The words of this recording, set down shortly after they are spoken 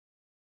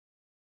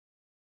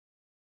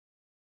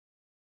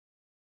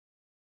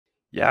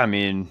Yeah, I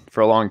mean,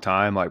 for a long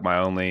time, like my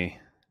only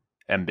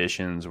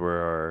ambitions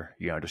were,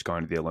 just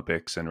going to the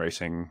Olympics and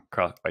racing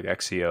cross, like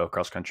XCO,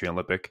 cross country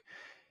Olympic.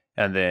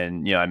 And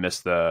then, I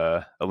missed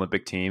the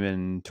Olympic team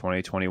in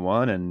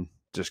 2021 and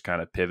just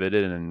kind of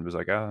pivoted and was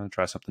like, oh, I'll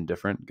try something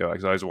different. Go.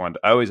 Cause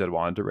I always had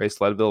wanted to race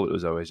Leadville, but it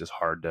was always just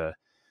hard to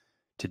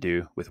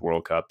do with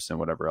World Cups and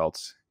whatever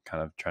else,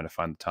 kind of trying to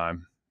find the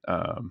time.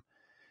 Um,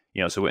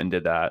 so went and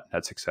did that,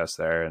 had success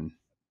there. And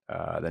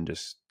then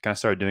just kind of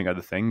started doing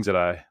other things that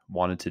I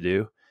wanted to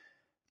do.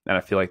 And I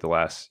feel like the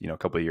last,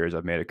 couple of years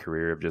I've made a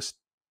career of just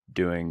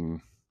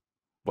doing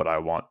what I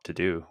want to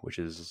do, which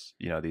is,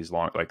 these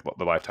long, like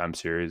the Lifetime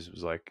series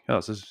was like, oh,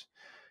 this is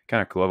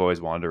kind of cool. I've always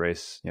wanted to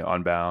race,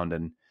 Unbound,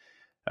 and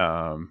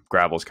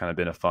gravel's kind of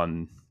been a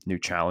fun new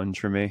challenge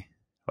for me.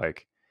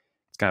 Like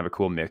it's kind of a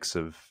cool mix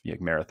of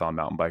marathon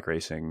mountain bike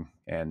racing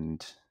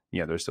and,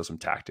 there's still some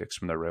tactics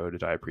from the road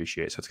that I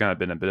appreciate. So it's kind of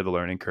been a bit of a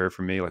learning curve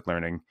for me, like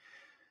learning,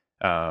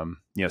 some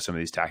of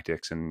these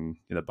tactics and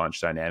the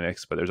bunch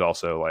dynamics, but there's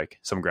also like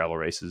some gravel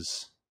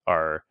races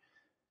are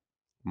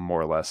more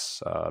or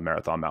less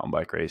marathon mountain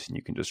bike race and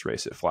you can just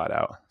race it flat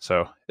out.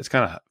 So it's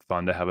kind of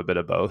fun to have a bit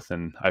of both.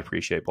 And I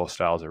appreciate both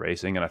styles of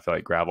racing. And I feel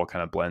like gravel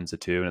kind of blends the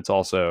two. And it's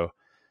also,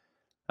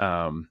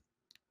 um,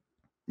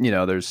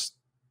 there's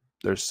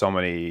so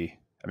many,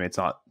 I mean, it's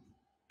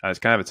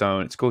kind of its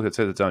own, it's cool. It's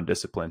its own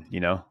discipline,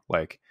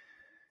 like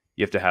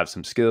you have to have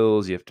some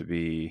skills. You have to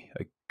be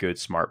a good,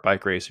 smart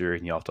bike racer,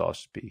 and you have to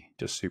also be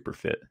just super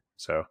fit.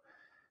 So,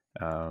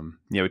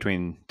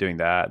 between doing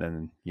that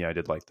and, I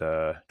did like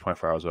the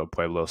 24 hours of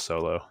Pueblo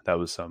solo. That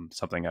was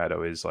something I'd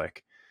always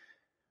like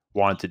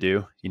wanted to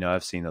do.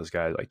 I've seen those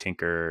guys like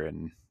Tinker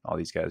and all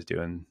these guys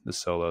doing the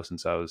solo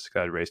since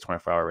I'd raced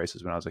 24-hour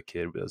races when I was a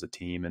kid as a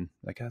team. And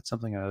like, that's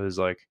something I was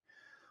like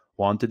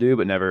wanted to do,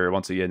 but never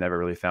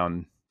really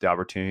found the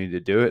opportunity to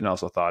do it. And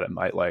also thought it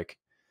might like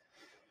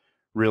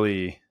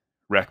really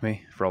wreck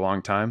me for a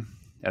long time.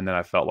 And then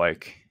I felt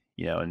like,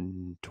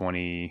 in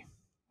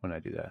when did I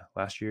do that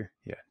last year?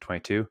 Yeah,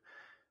 22.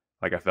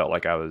 Like I felt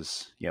like I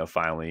was,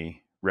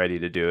 finally ready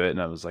to do it.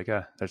 And I was like,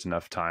 there's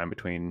enough time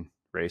between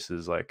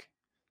races. Like,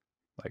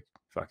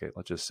 fuck it.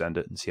 Let's just send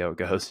it and see how it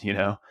goes,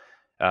 and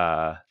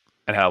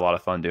had a lot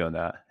of fun doing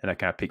that. And that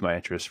kind of piqued my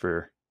interest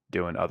for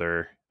doing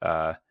other,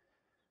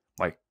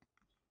 like,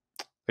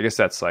 I guess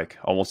that's like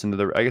almost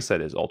I guess that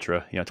is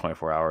ultra,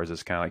 24 hours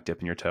is kind of like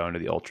dipping your toe into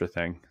the ultra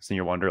thing. So then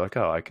you wonder like,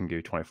 oh, I can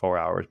do 24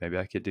 hours. Maybe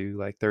I could do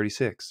like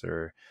 36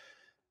 or,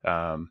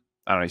 I don't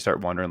know. You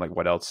start wondering like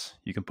what else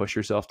you can push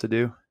yourself to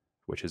do,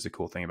 which is the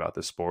cool thing about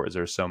this sport is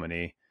there's so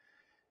many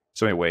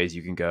ways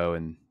you can go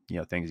and,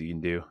 things you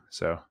can do.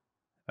 So,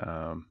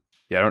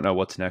 yeah, I don't know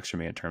what's next for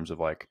me in terms of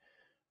like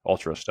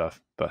ultra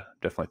stuff, but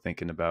definitely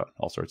thinking about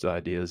all sorts of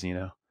ideas.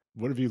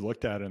 What have you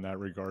looked at in that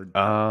regard?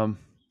 I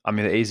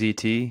mean, the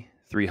AZT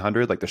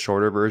 300, like the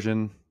shorter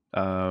version,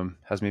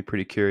 has me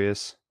pretty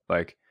curious.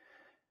 Like,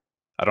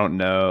 I don't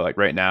know, like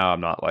right now,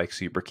 I'm not like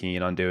super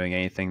keen on doing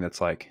anything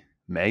that's like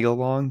mega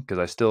long because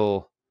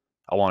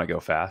I want to go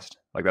fast.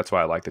 Like, that's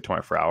why I like the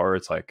 24-hour.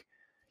 It's like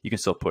you can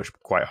still push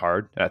quite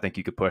hard. And I think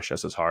you could push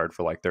just as hard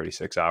for like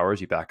 36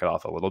 hours. You back it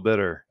off a little bit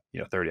or,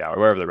 30 hours,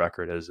 wherever the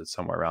record is, it's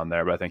somewhere around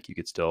there. But I think you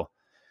could still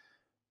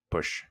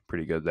push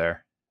pretty good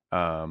there.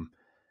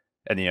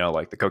 And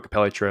like the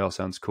Kokopelli Trail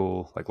sounds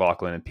cool. Like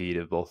Lachlan and Pete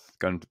have both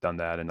done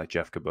that, and like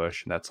Jeff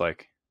Kabush, and that's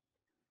like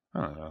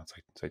I don't know, it's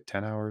like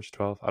 10 hours,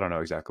 12. I don't know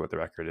exactly what the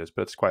record is,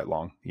 but it's quite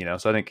long.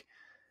 So I think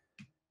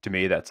to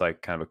me that's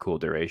like kind of a cool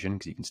duration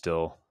because you can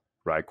still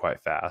ride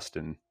quite fast,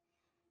 and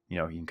you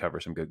can cover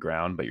some good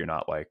ground, but you're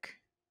not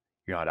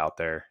out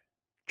there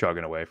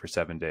chugging away for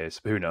 7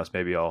 days. But who knows?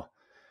 Maybe I'll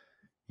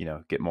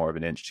get more of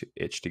an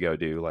itch to go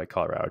do like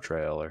Colorado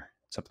Trail or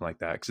something like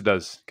that because it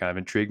does kind of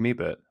intrigue me,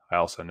 but I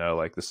also know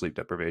like the sleep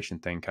deprivation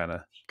thing kind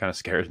of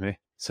scares me.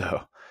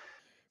 So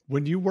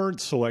When you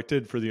weren't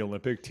selected for the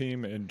Olympic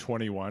team in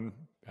 21,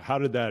 how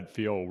did that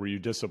feel? Were you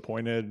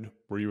disappointed?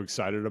 Were you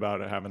excited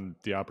about having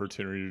the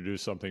opportunity to do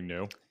something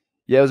new?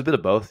 yeah, it was a bit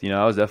of both.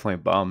 I was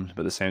definitely bummed,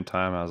 but at the same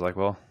time, I was like,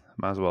 well,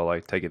 might as well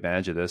like take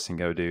advantage of this and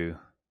go do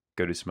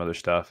some other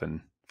stuff, and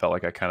felt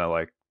like I kind of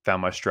like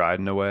found my stride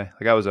in a way.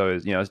 Like I was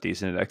always, I was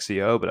decent at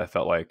XCO, but I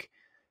felt like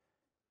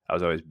I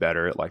was always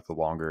better at like the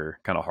longer,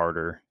 kind of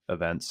harder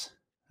events.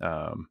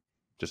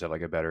 Just have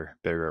like a bigger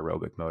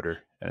aerobic motor,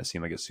 and it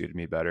seemed like it suited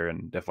me better,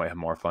 and definitely had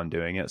more fun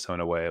doing it. So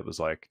in a way, it was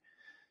like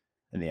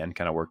in the end,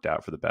 kind of worked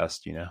out for the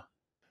best.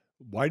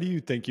 Why do you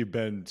think you've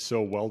been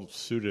so well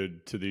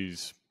suited to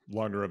these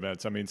longer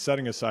events? I mean,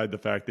 setting aside the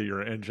fact that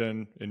your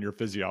engine and your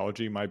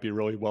physiology might be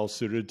really well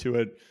suited to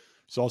it,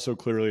 it's also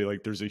clearly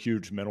like there's a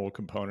huge mental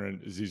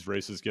component as these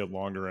races get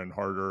longer and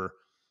harder.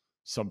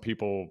 Some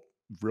people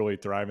really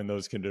thrive in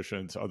those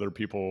conditions. Other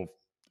people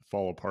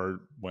fall apart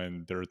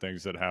when there are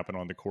things that happen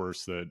on the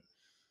course that,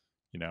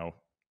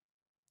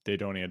 they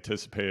don't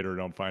anticipate or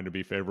don't find to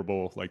be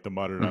favorable, like the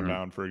mud at Mm-hmm.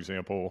 Unbound, for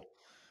example.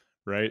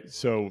 Right.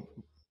 So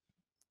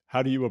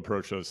how do you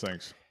approach those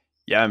things?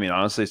 Yeah, I mean,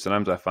 honestly,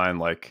 sometimes I find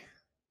like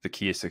the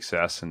key to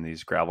success in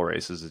these gravel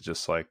races is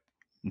just like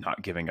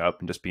not giving up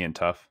and just being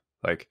tough.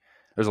 Like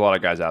there's a lot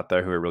of guys out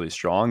there who are really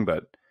strong,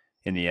 but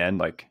in the end,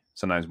 like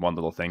sometimes one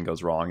little thing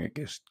goes wrong, it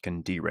just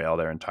can derail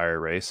their entire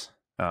race.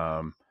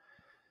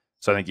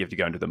 So I think you have to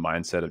go into the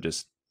mindset of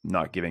just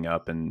not giving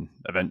up, and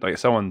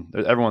like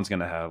everyone's going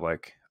to have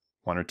like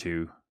one or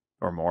two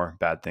or more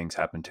bad things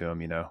happen to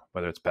them,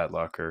 whether it's bad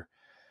luck or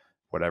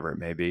whatever it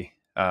may be.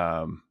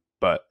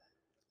 But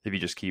if you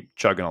just keep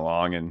chugging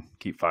along and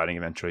keep fighting,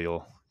 eventually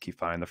you'll keep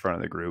finding the front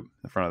of the group,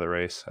 the front of the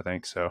race, I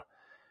think. So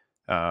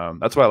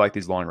that's why I like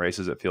these long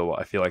races. I feel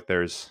like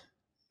there's,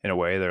 in a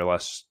way, they're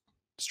less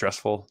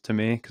stressful to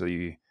me, because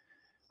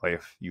like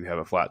if you have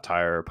a flat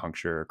tire, or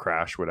puncture, or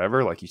crash,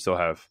 whatever, like you still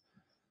have,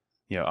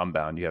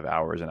 Unbound, you have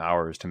hours and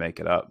hours to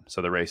make it up.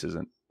 So the race is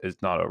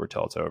not over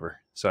till it's over.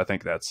 So I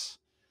think that's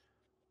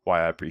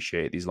why I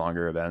appreciate these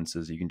longer events,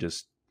 is you can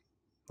just,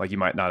 like, you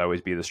might not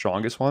always be the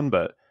strongest one,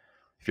 but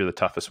if you're the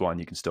toughest one,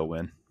 you can still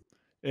win.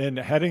 And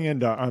heading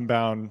into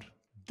Unbound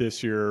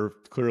this year,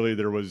 clearly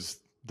there was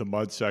the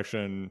mud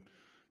section.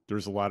 There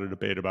was a lot of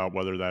debate about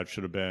whether that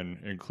should have been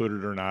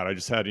included or not. I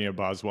just had Ian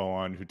Boswell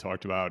on, who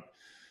talked about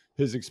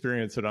his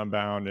experience at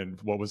Unbound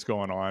and what was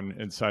going on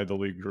inside the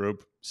league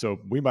group. So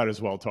we might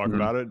as well talk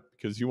about it,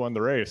 because you won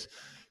the race.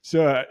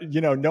 So,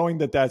 knowing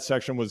that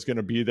section was going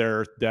to be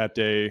there that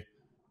day,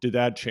 did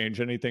that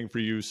change anything for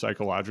you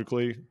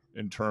psychologically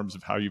in terms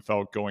of how you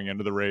felt going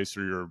into the race,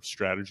 or your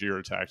strategy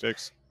or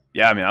tactics?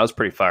 Yeah, I mean, I was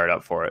pretty fired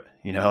up for it.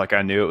 Like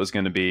I knew it was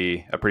going to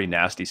be a pretty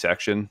nasty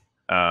section.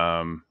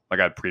 Like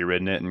I'd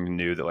pre-ridden it and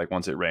knew that like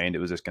once it rained, it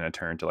was just going to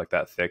turn to like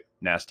that thick,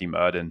 nasty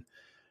mud. And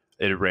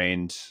it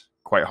rained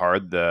quite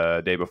hard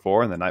the day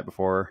before and the night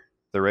before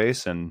the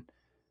race. And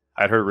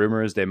I'd heard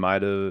rumors they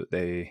might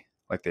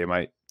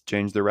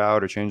change the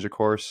route or change the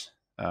course.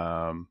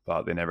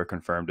 But they never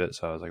confirmed it.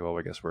 So I was like, well,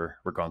 I guess we're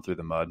going through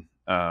the mud.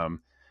 And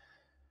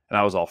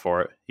I was all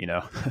for it,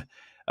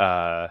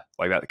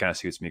 like that kind of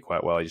suits me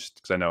quite well, just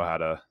because I know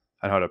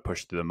how to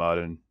push through the mud,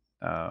 and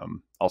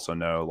also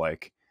know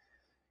like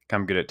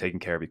I'm good at taking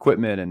care of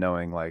equipment and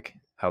knowing like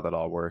how that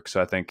all works.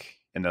 So I think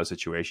in those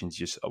situations,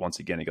 just once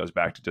again, it goes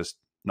back to just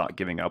not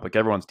giving up. Like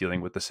everyone's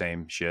dealing with the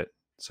same shit.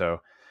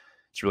 So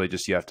it's really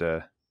just, you have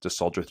to just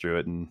soldier through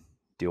it and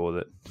deal with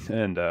it.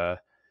 And it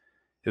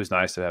was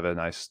nice to have a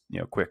nice,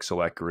 quick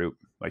select group,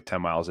 like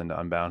 10 miles into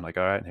Unbound. Like,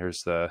 all right,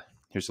 here's the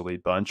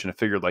lead bunch. And I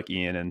figured like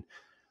Ian and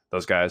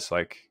those guys,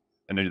 like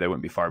I knew they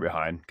wouldn't be far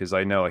behind, because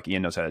I know like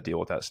Ian knows how to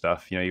deal with that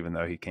stuff. Even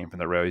though he came from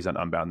the road, he's done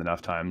Unbound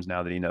enough times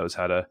now that he knows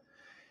how to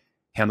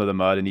handle the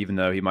mud. And even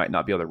though he might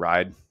not be able to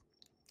ride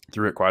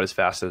through it quite as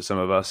fast as some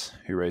of us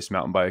who race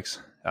mountain bikes,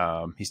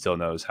 he still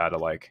knows how to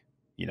like,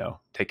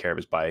 take care of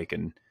his bike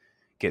and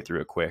get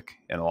through it quick.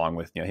 And along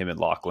with, him and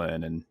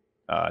Lachlan and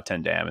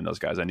Ten Dam and those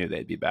guys, I knew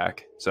they'd be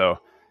back. So,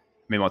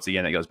 I mean, once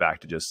again, it goes back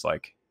to just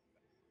like,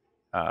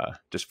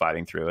 just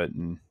fighting through it,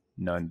 and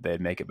knowing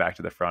they'd make it back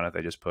to the front if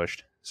they just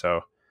pushed.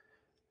 So,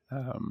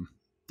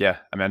 yeah,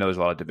 I mean, I know there's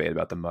a lot of debate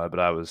about the mud,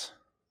 but I was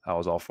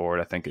all for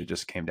it. I think it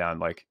just came down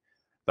like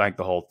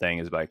the whole thing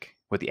is like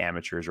with the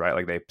amateurs, right?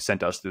 Like they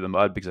sent us through the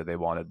mud because they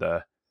wanted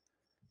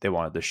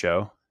the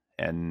show,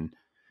 and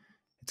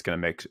it's going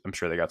to make, I'm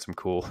sure they got some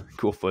cool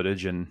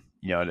footage, and,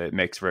 it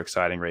makes for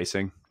exciting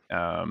racing.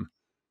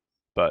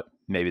 But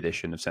maybe they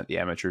shouldn't have sent the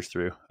amateurs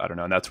through. I don't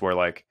know. And that's where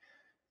like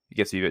it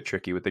gets a bit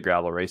tricky with the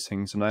gravel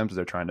racing sometimes.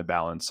 They're trying to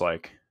balance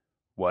like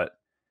what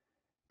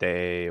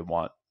they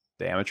want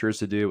the amateurs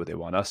to do, what they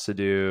want us to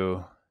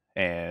do.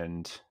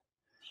 And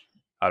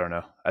I don't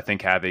know. I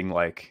think having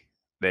like,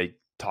 they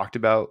talked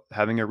about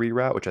having a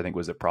reroute, which I think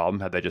was a problem.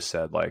 Had they just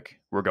said like,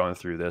 we're going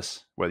through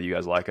this, whether you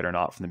guys like it or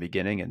not from the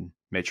beginning, and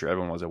made sure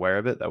everyone was aware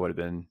of it, that would have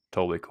been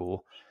totally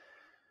cool.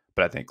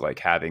 But I think like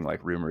having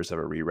like rumors of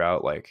a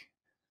reroute, like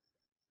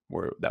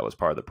that was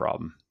part of the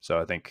problem. So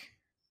I think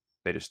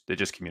they're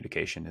just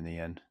communication in the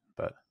end.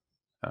 But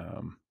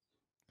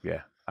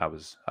yeah, I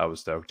was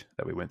stoked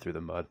that we went through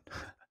the mud.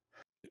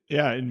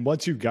 Yeah, and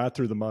once you got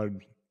through the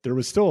mud, there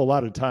was still a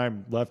lot of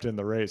time left in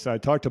the race. I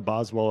talked to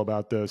Boswell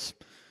about this.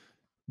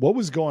 What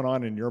was going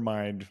on in your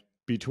mind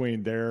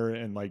between there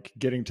and like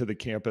getting to the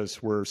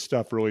campus where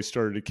stuff really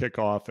started to kick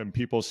off and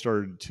people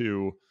started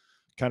to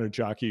kind of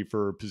jockey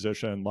for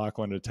position?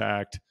 Lachlan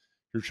attacked.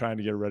 You're trying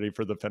to get ready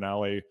for the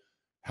finale.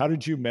 How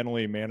did you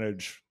mentally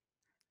manage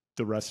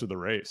the rest of the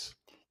race?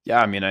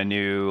 Yeah, I mean, I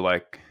knew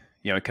like,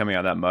 coming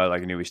out of that mud,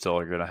 like I knew we still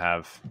are going to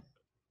have,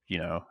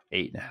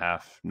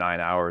 8.5, 9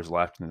 hours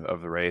left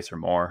of the race or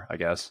more, I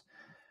guess.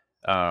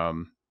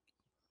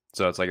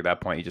 So it's like at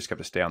that point, you just have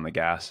to stay on the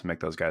gas and make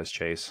those guys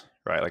chase,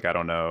 right? Like, I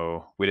don't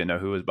know. We didn't know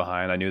who was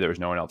behind. I knew there was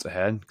no one else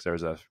ahead because there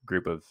was a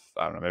group of,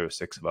 I don't know, maybe it was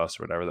 6 of us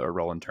or whatever that were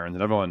rolling turns.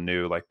 And everyone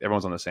knew, like,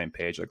 everyone's on the same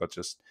page. Like, let's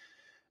just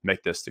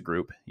make this the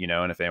group,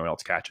 and if anyone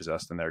else catches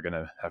us, then they're going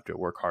to have to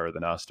work harder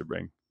than us to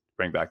bring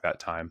back that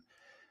time.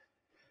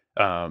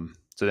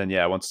 So then,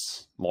 yeah,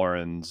 once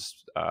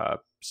Lawrence,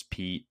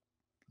 Pete,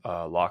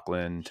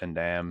 Lachlan, Ten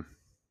Dam,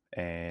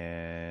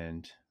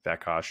 and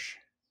Vakosh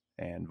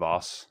and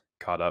Voss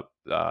caught up,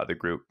 the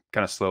group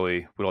kind of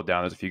slowly whittled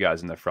down. There's a few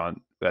guys in the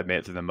front that made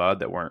it through the mud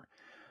that weren't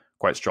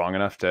quite strong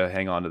enough to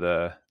hang on to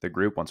the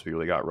group once we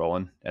really got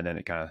rolling. And then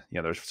it kind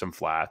of, there's some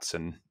flats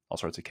and all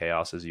sorts of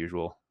chaos as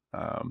usual.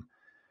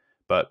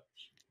 But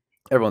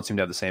everyone seemed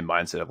to have the same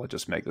mindset of let's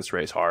just make this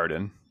race hard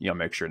and,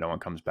 make sure no one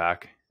comes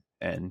back.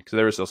 And because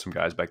there were still some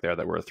guys back there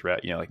that were a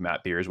threat, like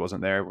Matt Beers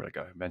wasn't there. We're like,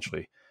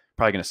 eventually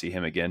probably going to see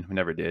him again. We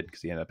never did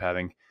because he ended up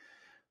having a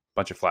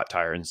bunch of flat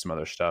tires and some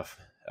other stuff.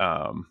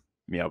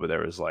 But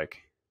there was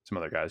like some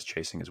other guys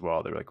chasing as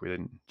well. They were like, we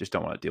just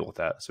don't want to deal with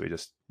that. So we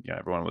just,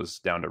 everyone was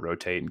down to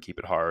rotate and keep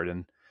it hard.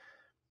 And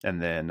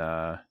then,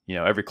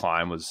 every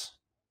climb was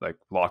like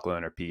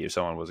Lachlan or Pete or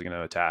someone was going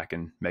to attack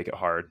and make it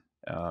hard.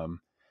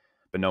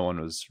 But no one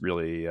was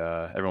really,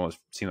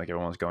 seemed like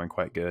everyone was going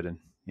quite good. And,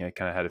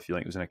 kind of had a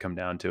feeling it was going to come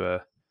down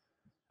to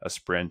a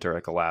sprint or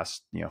like a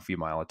last, few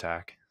mile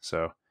attack.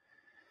 So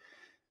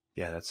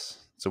yeah, that's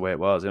the way it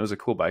was. And it was a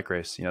cool bike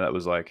race. That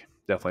was like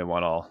definitely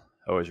one I'll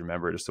always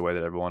remember, just the way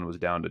that everyone was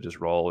down to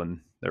just roll and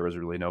there was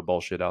really no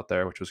bullshit out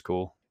there, which was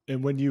cool.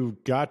 And when you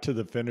got to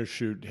the finish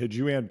chute, had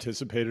you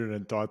anticipated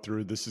and thought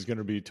through this is going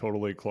to be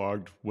totally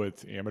clogged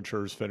with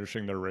amateurs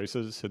finishing their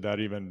races? Had that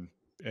even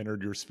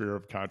entered your sphere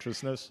of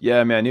consciousness? Yeah,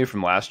 I mean, I knew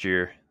from last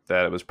year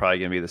that it was probably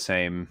going to be the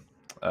same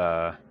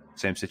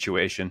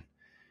situation,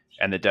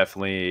 and that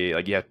definitely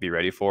like you have to be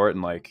ready for it.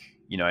 And like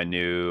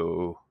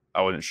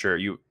I wasn't sure.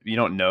 You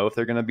don't know if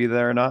they're going to be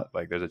there or not.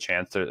 Like there's a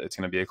chance that it's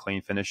going to be a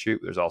clean finish chute.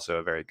 There's also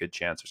a very good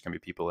chance there's going to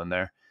be people in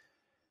there.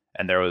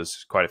 And there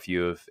was quite a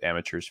few of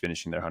amateurs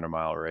finishing their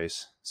 100-mile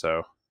race.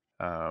 So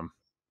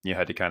you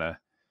had to kind of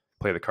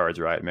play the cards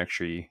right, make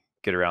sure you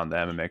get around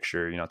them and make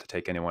sure you not to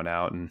take anyone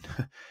out. And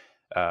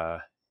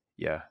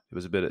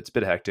it's a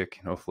bit hectic.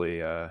 And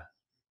hopefully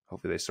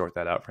they sort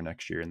that out for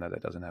next year and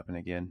that doesn't happen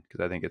again.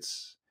 Because I think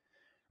it's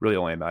really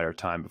only a matter of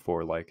time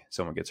before like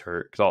someone gets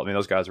hurt. Because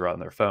those guys were out on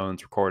their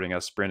phones recording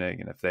us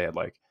sprinting, and if they had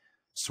like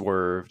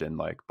swerved and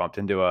like bumped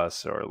into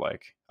us or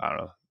like I don't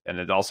know, and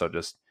it also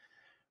just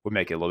would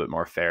make it a little bit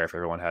more fair if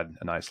everyone had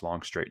a nice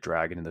long straight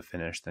drag into the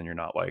finish. Then you're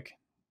not like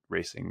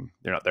racing.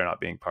 They're not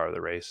being part of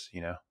the race,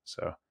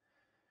 So,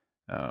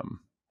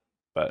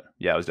 but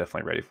yeah, I was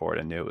definitely ready for it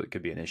and knew it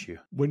could be an issue.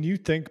 When you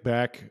think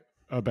back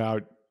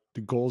about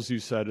the goals you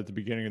set at the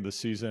beginning of the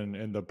season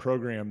and the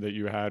program that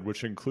you had,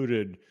 which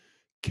included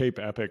Cape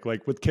Epic,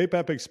 like with Cape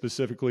Epic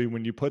specifically,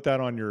 when you put that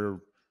on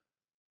your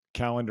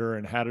calendar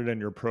and had it in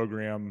your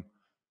program,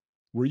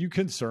 were you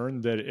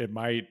concerned that it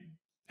might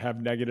have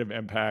negative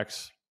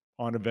impacts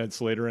on events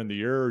later in the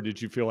year? Or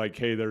did you feel like,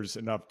 hey, there's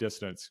enough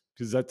distance?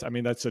 Because that's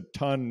a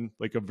ton,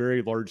 like a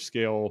very large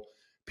scale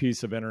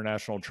piece of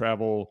international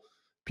travel.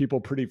 People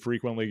pretty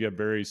frequently get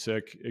very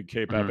sick at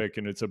Cape Epic,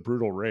 and it's a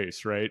brutal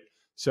race, right?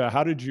 So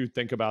how did you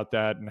think about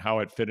that and how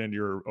it fit into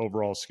your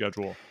overall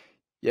schedule?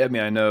 Yeah, I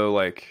mean, I know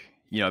like,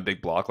 a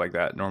big block like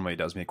that normally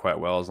does me quite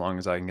well as long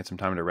as I can get some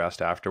time to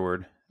rest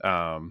afterward.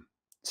 So,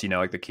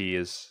 like the key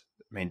is,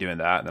 doing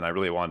that. And then I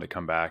really wanted to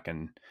come back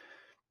and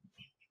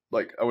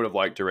like, I would have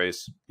liked to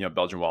race,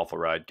 Belgian Waffle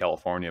Ride,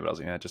 California, but I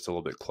was like, just a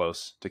little bit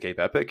close to Cape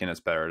Epic. And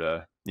it's better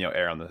to,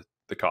 err on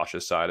the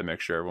cautious side and make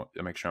sure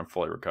I'm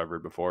fully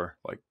recovered before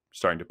like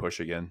starting to push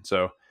again.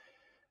 So,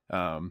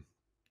 I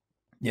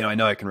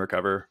know I can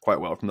recover quite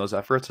well from those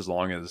efforts as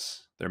long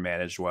as they're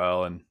managed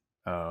well. And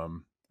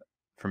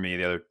for me,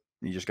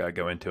 you just got to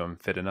go into them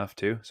fit enough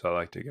too. So I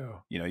like to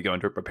go, you go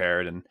into it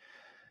prepared and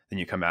then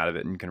you come out of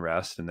it and can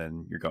rest. And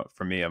then you're going,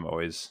 for me, I'm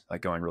always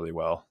like going really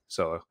well.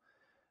 So,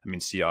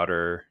 Sea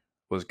Otter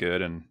was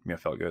good and I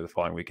felt good the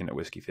following weekend at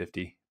Whiskey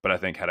 50. But I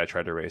think had I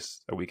tried to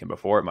race a weekend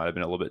before, it might have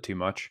been a little bit too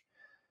much.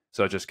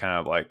 So just kind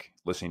of like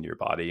listening to your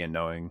body and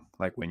knowing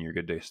like when you're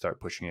good to start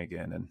pushing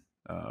again and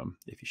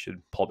if you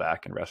should pull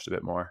back and rest a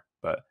bit more.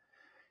 But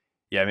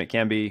yeah, it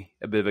can be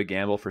a bit of a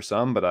gamble for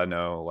some, but I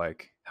know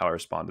like how I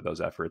respond to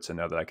those efforts and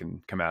know that I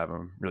can come out of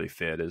them really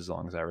fit as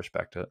long as I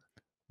respect it.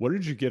 What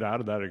did you get out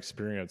of that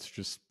experience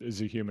just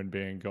as a human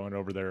being going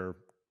over there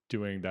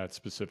doing that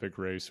specific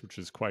race, which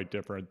is quite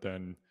different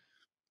than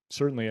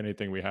certainly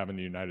anything we have in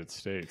the United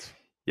States?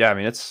 Yeah,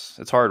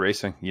 it's hard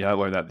racing. I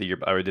learned that the year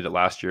I already did it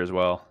last year as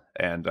well.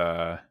 And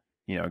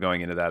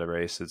going into that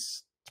race,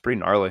 it's pretty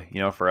gnarly.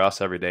 For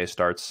us, every day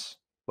starts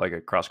like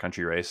a cross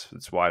country race.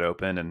 It's wide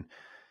open and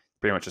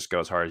pretty much just go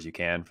as hard as you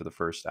can for the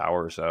first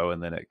hour or so,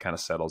 and then it kind of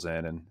settles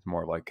in and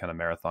more like kind of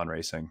marathon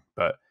racing.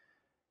 But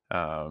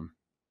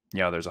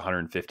there's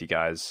 150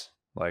 guys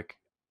like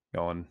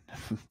going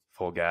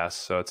full gas,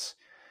 so it's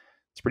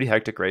pretty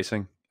hectic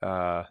racing.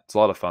 It's a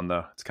lot of fun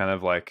though. It's kind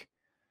of like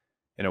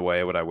in a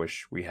way what I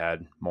wish we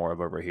had more of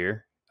over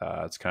here.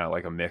 It's kind of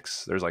like a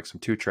mix. There's like some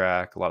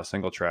 2-track, a lot of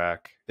single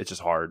track. It's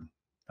just hard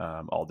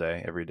all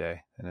day, every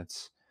day, and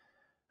it's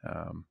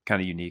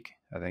kind of unique.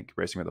 I think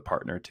racing with a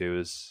partner too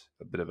is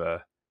a bit of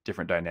a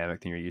different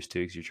dynamic than you're used to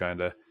because you're trying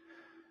to,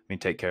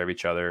 take care of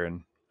each other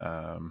and,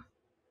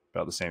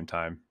 but at the same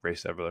time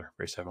race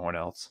everyone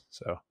else.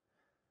 So,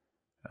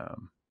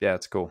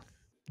 it's cool.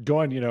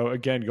 Going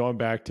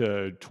back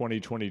to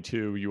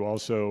 2022, you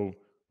also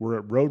were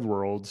at Road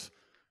Worlds.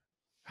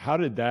 How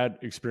did that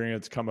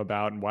experience come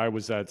about and why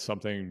was that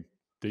something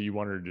that you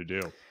wanted to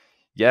do?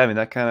 Yeah,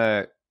 that kind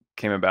of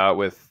came about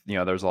with,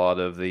 there's a lot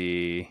of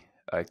the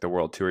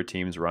world tour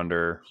teams were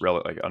under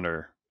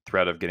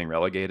threat of getting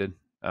relegated.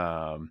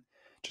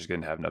 Just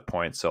didn't have enough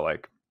points. So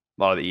like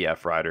a lot of the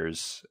EF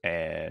riders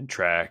and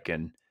Trek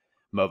and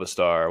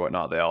Movistar or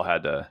whatnot, they all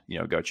had to,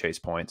 go chase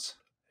points.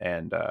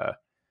 And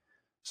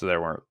so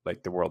there weren't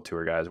like the world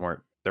tour guys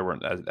there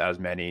weren't as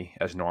many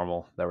as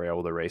normal that were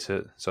able to race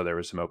it. So there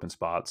was some open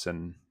spots.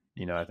 And,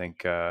 I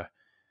think, yeah,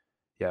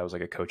 it was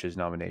like a coach's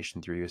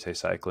nomination through USA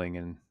Cycling,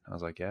 and I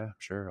was like, yeah,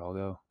 sure, I'll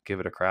go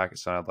give it a crack. It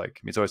sounded like,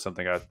 it's always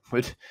something I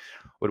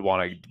would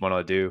want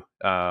to do.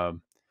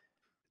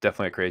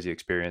 Definitely a crazy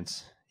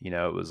experience.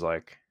 It was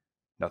like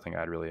nothing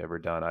I'd really ever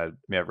done.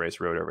 I've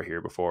raced road over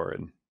here before,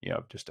 and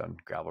I've just done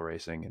gravel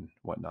racing and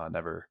whatnot.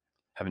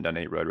 Haven't done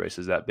any road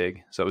races that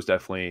big, so it was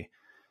definitely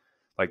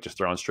like just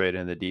thrown straight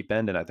in the deep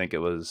end. And I think it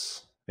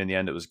was, in the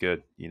end, it was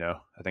good.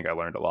 I think I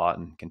learned a lot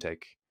and can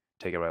take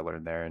what I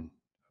learned there and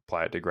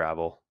apply it to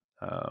gravel.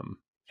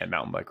 And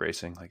mountain bike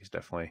racing, like, it's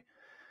definitely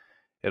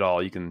they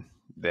all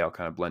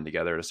kind of blend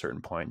together at a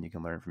certain point, and you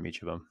can learn from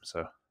each of them.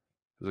 So it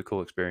was a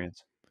cool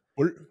experience.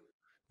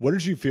 What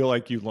did you feel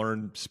like you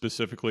learned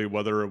specifically,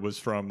 whether it was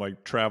from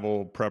like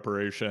travel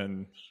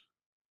preparation,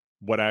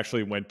 what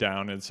actually went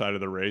down inside of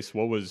the race?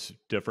 What was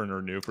different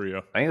or new for you?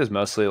 I think it was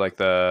mostly like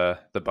the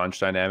bunch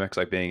dynamics,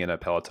 like being in a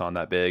peloton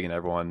that big and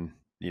everyone,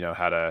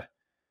 how to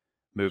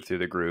move through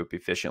the group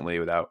efficiently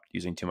without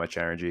using too much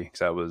energy, because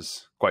that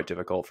was quite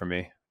difficult for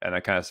me. And I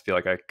kind of feel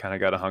like I kind of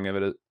got a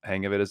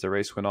hang of it as the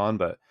race went on.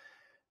 But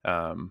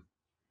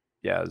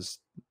yeah, it was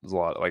a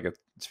lot. Like, it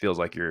feels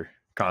like you're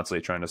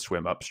constantly trying to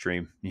swim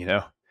upstream,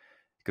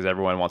 because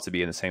everyone wants to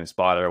be in the same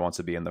spot or wants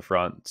to be in the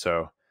front.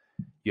 So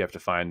you have to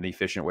find the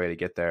efficient way to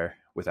get there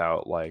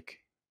without like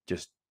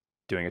just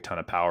doing a ton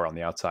of power on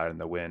the outside in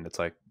the wind. It's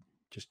like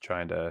just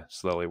trying to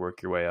slowly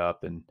work your way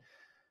up and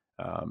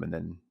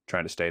then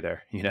trying to stay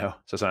there,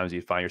 So sometimes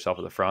you find yourself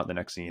at the front. The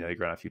next thing you know, you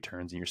run a few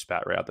turns and you're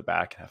spat right out the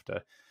back and have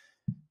to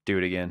do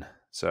it again.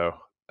 So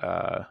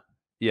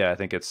yeah, I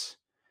think it's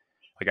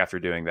like after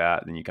doing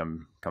that, then you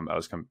come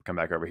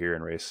back over here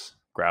and race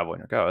gravel, and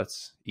you're like, oh,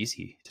 it's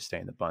easy to stay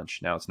in the bunch.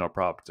 Now it's no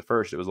problem. Because at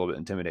first it was a little bit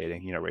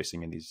intimidating,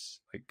 racing in these,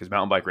 like, because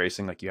mountain bike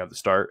racing, like, you have the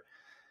start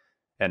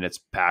and it's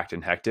packed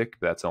and hectic,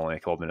 but that's only a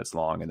couple minutes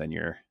long, and then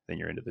you're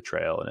into the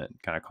trail and it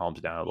kind of calms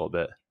down a little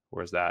bit.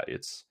 Whereas that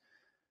it's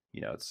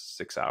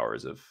 6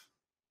 hours of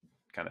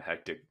kind of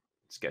hectic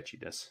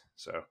sketchiness.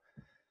 So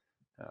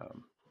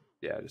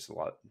yeah, just a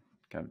lot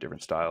kind of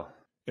different style.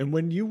 And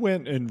when you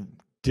went and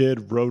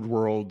did Road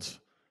Worlds,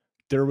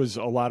 there was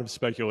a lot of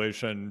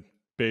speculation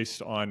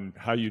based on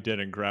how you did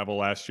in gravel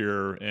last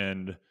year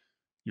and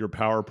your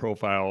power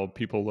profile,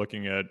 people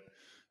looking at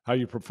how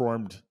you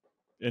performed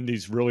in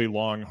these really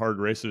long, hard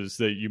races,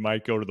 that you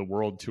might go to the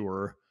world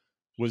tour.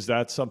 Was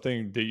that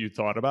something that you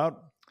thought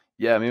about?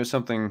 Yeah, I mean, it was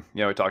something,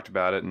 we talked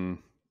about it and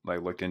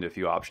like looked into a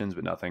few options,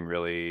 but nothing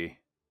really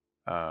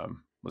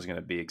was going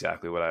to be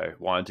exactly what I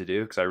wanted to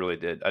do, because I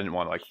didn't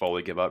want to like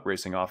fully give up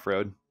racing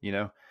off-road,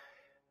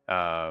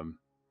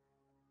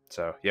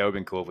 so yeah, it would have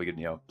been cool if we could,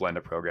 blend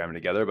a program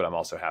together, but I'm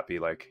also happy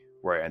like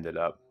where I ended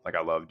up. Like,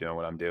 I love doing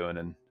what I'm doing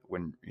and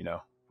wouldn't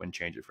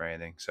change it for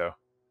anything. So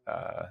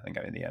I think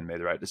I in the end made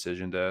the right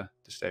decision to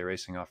stay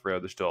racing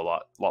off-road. There's still a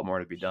lot more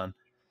to be done.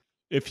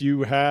 If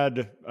you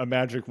had a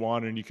magic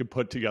wand and you could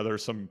put together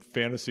some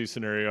fantasy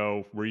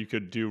scenario where you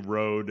could do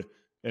road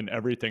and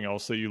everything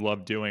else that you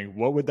love doing,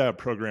 what would that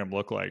program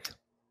look like?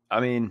 I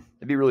mean,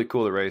 it'd be really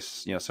cool to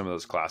race, some of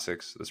those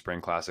classics, the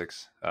spring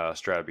classics,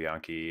 Strade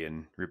Bianche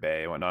and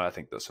Roubaix and whatnot. I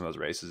think some of those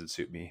races would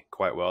suit me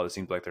quite well. It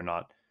seems like they're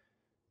not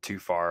too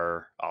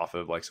far off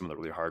of like some of the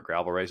really hard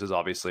gravel races.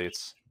 Obviously,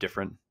 it's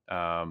different,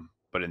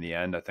 but in the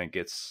end, I think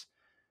it's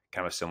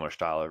kind of a similar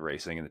style of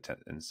racing in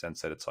the sense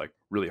that it's like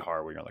really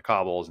hard when you're on the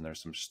cobbles and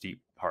there's some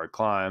steep, hard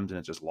climbs, and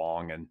it's just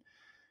long and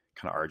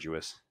kind of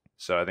arduous.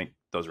 So I think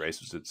those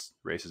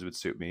races would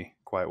suit me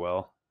quite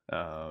well.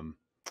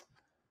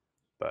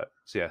 But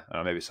so yeah, I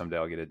don't know, maybe someday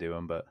I'll get to do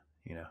them, but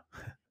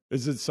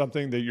Is it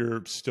something that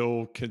you're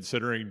still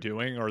considering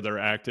doing? Are there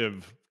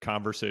active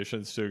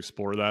conversations to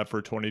explore that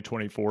for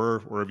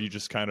 2024, or have you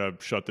just kind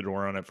of shut the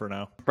door on it for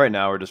now? Right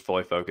now we're just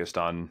fully focused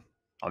on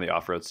the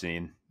off-road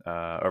scene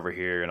over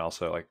here, and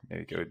also like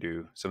maybe go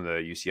do some of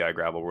the UCI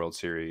Gravel World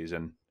Series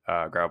and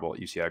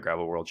UCI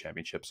Gravel World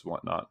Championships and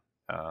whatnot.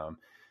 And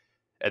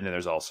then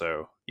there's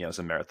also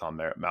some marathon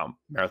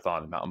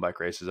and mountain bike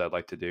races I'd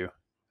like to do,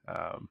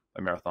 like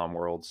Marathon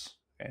Worlds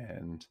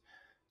and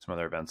some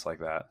other events like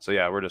that. So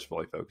yeah, we're just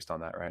fully focused on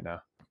that right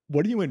now.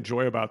 What do you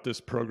enjoy about this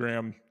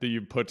program that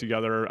you put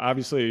together?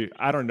 Obviously,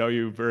 I don't know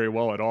you very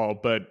well at all,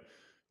 but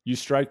you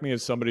strike me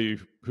as somebody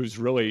who's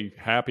really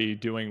happy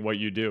doing what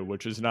you do,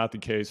 which is not the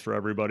case for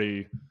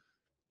everybody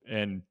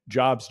in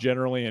jobs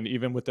generally. And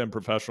even within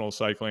professional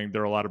cycling,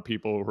 there are a lot of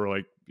people who are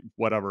like,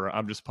 whatever,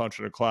 I'm just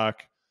punching a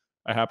clock.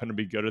 I happen to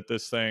be good at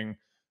this thing.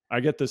 I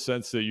get the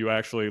sense that you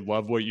actually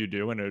love what you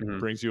do and it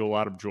brings you a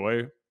lot of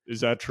joy.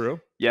 Is that true?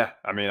 Yeah.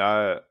 I mean,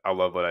 I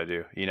love what I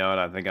do, and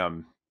I think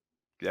I'm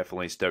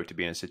definitely stoked to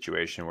be in a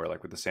situation where,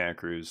 like, with the Santa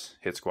Cruz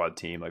hit squad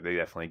team, like, they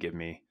definitely give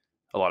me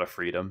a lot of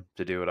freedom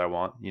to do what I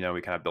want. You know,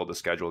 we kind of build a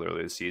schedule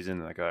early this season,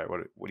 and like, all right,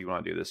 what do you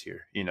want to do this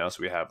year? You know,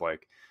 so we have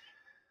like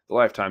the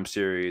Lifetime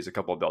series, a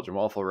couple of Belgian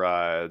waffle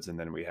rides, and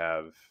then we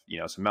have, you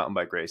know, some mountain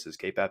bike races,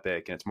 Cape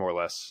Epic, and it's more or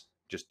less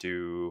just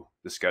do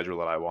the schedule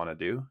that I want to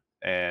do.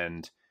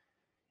 And,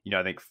 you know,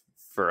 I think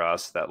for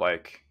us that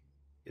like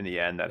in the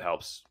end that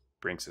helps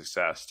bring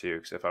success too.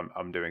 Because if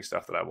I'm doing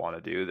stuff that I want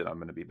to do, then I'm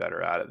going to be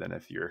better at it than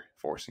if you're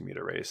forcing me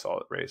to race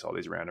all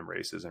these random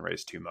races and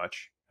race too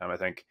much. I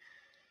think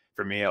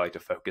for me, I like to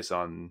focus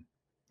on,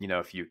 you know,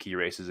 a few key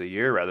races a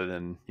year rather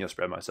than, you know,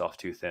 spread myself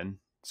too thin.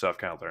 So I've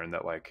kind of learned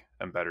that like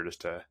I'm better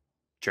just to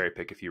cherry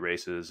pick a few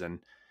races and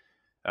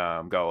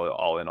go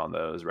all in on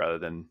those rather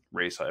than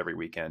race every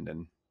weekend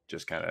and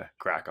just kind of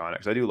crack on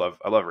it. Because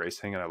I love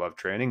racing and I love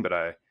training, but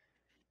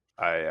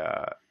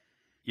I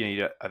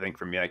think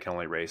for me, I can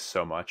only race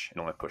so much and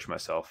only push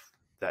myself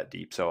that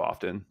deep so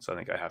often. So I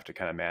think I have to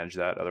kind of manage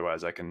that.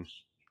 Otherwise, I can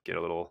get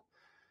a little,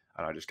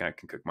 I don't know, just kind of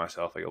can cook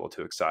myself. I get a little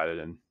too excited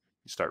and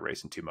you start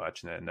racing too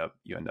much, and then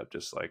you end up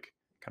just like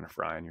kind of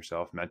frying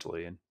yourself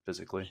mentally and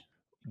physically.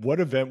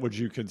 What event would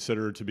you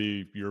consider to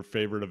be your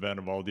favorite event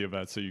of all the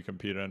events that you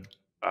compete in?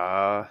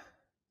 And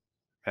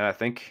I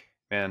think,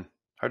 man,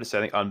 hard to say.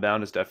 I think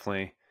Unbound is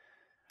definitely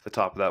the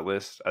top of that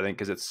list. I think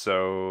because it's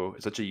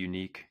such a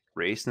unique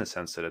race in the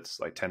sense that it's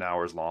like 10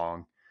 hours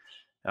long.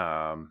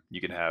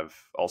 You can have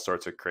all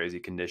sorts of crazy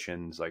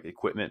conditions. Like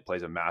equipment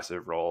plays a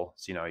massive role.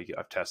 So, you know,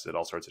 I've tested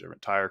all sorts of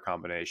different tire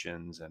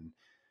combinations and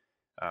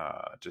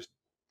just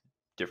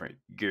different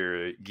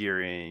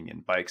gearing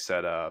and bike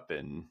setup,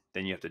 and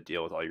then you have to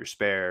deal with all your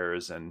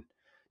spares and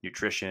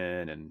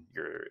nutrition and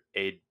your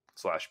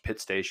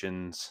aid/pit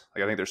stations.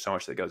 Like I think there's so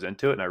much that goes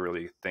into it, and I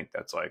really think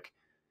that's like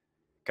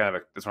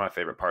that's one of my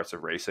favorite parts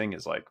of racing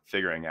is like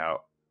figuring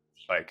out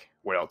like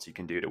what else you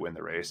can do to win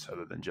the race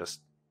other than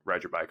just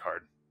ride your bike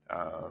hard.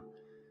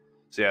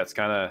 So yeah, it's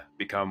kind of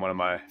become one of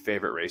my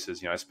favorite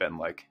races. You know, I spend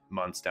like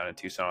months down in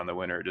Tucson in the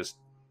winter just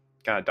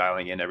kind of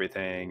dialing in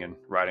everything and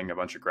riding a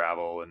bunch of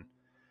gravel and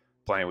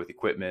playing with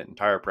equipment and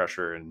tire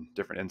pressure and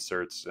different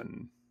inserts.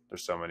 And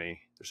there's so many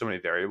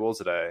variables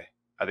that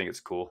I think it's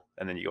cool.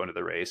 And then you go into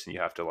the race and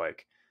you have to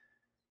like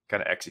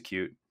kind of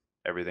execute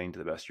everything to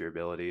the best of your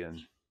ability.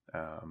 And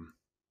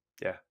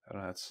yeah, I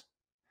don't know. It's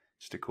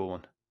just a cool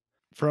one.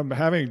 From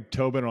having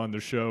Tobin on the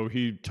show,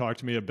 he talked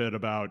to me a bit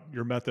about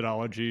your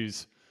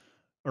methodologies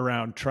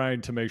around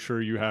trying to make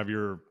sure you have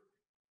your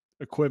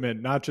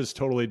equipment not just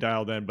totally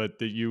dialed in, but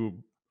that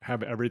you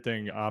have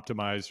everything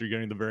optimized, you're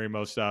getting the very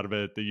most out of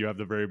it, that you have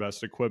the very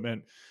best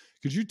equipment.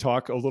 Could you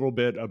talk a little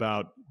bit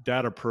about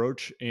that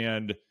approach?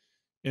 And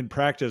in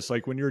practice,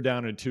 like when you're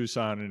down in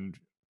Tucson and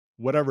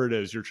whatever it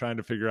is, you're trying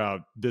to figure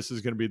out this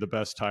is going to be the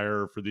best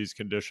tire for these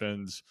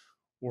conditions,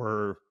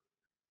 or,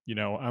 you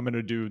know, I'm going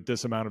to do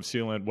this amount of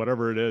sealant,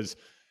 whatever it is.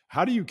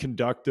 How do you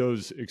conduct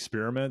those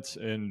experiments,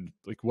 and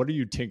like what are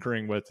you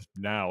tinkering with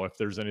now, if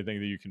there's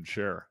anything that you can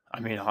share? I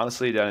mean,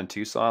 honestly, down in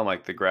Tucson,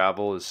 like the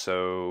gravel is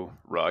so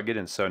rugged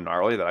and so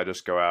gnarly that I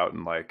just go out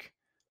and like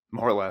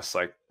more or less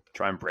like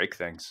try and break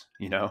things,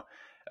 you know?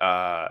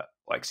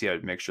 Like see how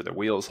to make sure the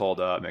wheels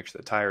hold up, make sure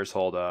the tires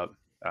hold up.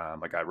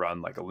 Like I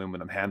run like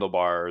aluminum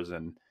handlebars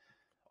and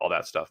all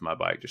that stuff on my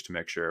bike just to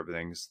make sure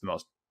everything's the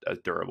most as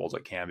durable as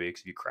it can be.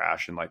 Because if you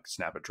crash and like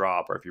snap a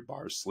drop, or if your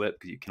bars slip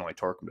because you can only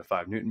torque them to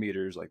 5 Newton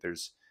meters, like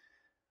there's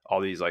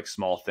all these like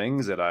small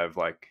things that I've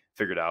like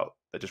figured out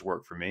that just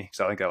work for me.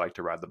 So I think I like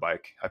to ride the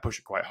bike. I push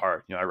it quite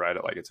hard. You know, I ride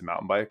it like it's a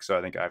mountain bike. So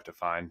I think I have to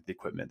find the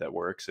equipment that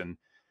works. And,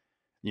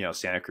 you know,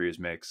 Santa Cruz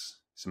makes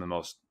some of the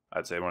most,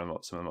 I'd say some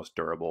of the most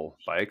durable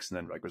bikes, and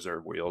then like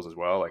reserve wheels as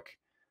well. Like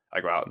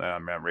I go out and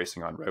I'm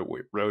racing on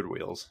road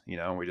wheels, you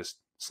know, and we just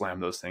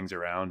slam those things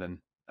around and,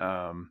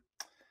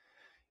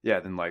 yeah,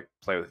 then like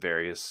play with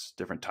various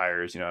different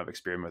tires. You know, I've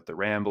experimented with the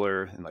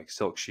Rambler and like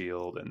Silk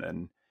Shield, and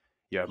then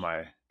you have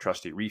my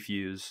trusty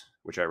Refuse,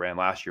 which I ran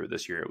last year. But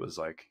this year it was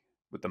like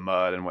with the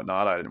mud and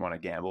whatnot, I didn't want to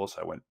gamble,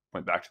 so I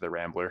went back to the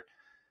Rambler.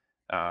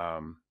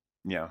 But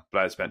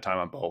I spent time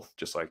on both,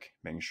 just like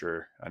making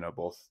sure I know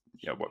both,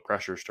 you know, what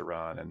pressures to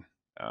run, and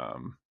I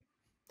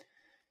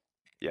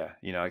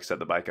set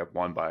the bike up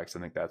one bike. So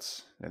I think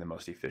that's the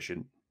most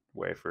efficient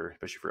way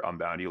especially for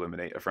Unbound. You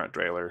eliminate a front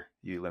trailer,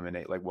 you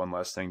eliminate like one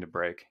less thing to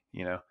break,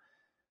 you know.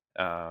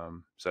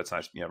 So it's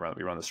nice, you know,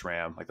 we run this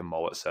Ram, like the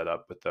mullet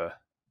setup with the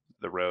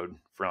road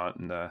front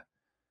and the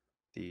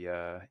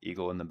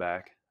eagle in the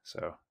back.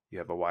 So you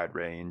have a wide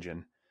range,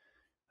 and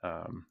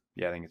I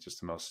think it's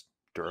just the most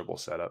durable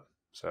setup.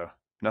 So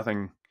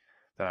nothing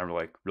that I'm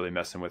like really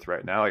messing with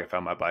right now. Like I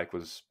found my bike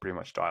was pretty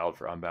much dialed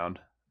for Unbound.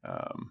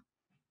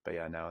 But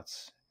yeah, now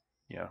it's,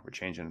 you know, we're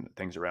changing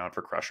things around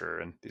for Crusher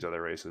and these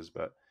other races,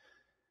 but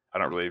I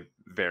don't really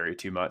vary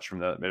too much from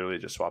that. Literally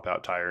just swap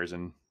out tires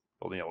and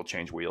we'll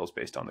change wheels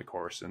based on the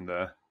course and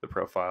the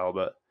profile.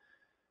 But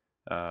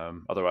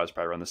otherwise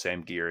probably run the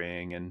same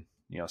gearing and,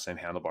 you know, same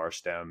handlebar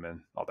stem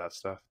and all that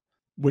stuff.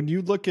 When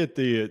you look at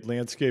the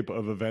landscape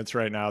of events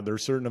right now,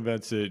 there's certain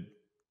events that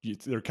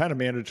they're kind of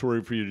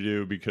mandatory for you to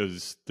do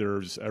because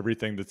there's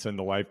everything that's in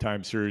the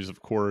Lifetime series,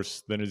 of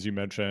course. Then, as you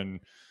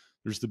mentioned,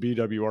 There's the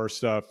BWR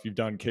stuff. You've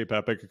done Cape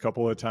Epic a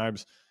couple of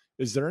times.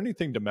 Is there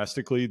anything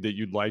domestically that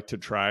you'd like to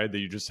try that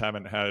you just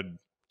haven't had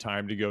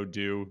time to go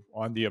do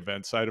on the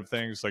event side of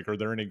things? Like, are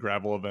there any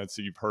gravel events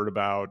that you've heard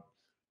about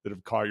that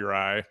have caught your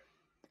eye?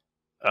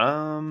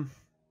 Um,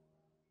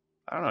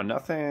 I don't know,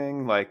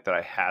 nothing like that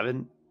I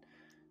haven't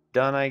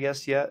done, I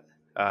guess, yet.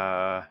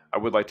 I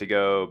would like to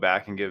go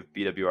back and give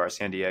BWR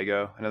San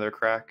Diego another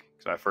crack.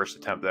 Because my first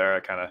attempt there,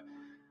 I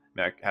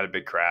had a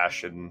big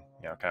crash and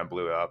kind of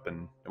blew up,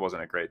 and it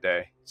wasn't a great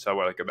day. So I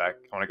want to go back.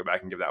 I want to go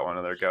back and give that one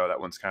another go. That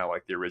one's kind of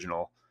like the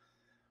original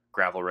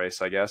gravel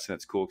race, I guess, and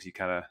it's cool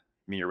because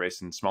you're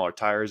racing smaller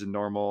tires than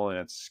normal, and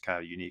it's kind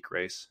of a unique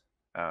race.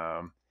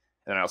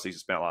 And I also used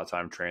to spend a lot of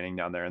time training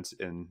down there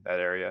in that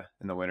area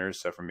in the winters.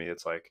 So for me,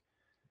 it's like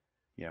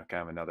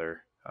kind of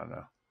another, I don't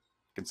know,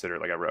 consider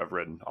it like I've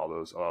ridden all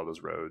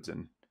those roads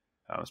and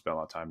spent a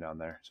lot of time down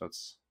there. So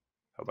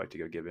I'd like to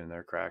go give it in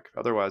there a crack.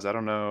 Otherwise, I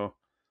don't know.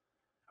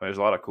 I mean, there's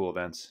a lot of cool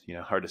events.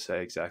 Hard to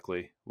say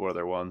exactly what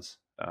other ones.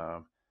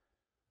 But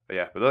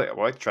yeah, I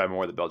like to try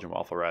more of the Belgian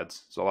waffle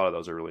rides. So a lot of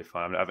those are really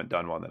fun. I mean, I haven't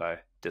done one that I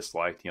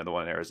disliked. The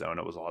one in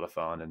Arizona was a lot of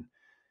fun, and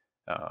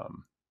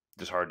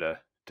just hard to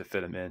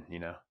fit them in.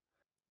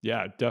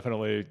 Yeah,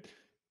 definitely.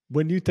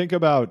 When you think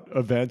about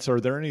events, are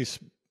there any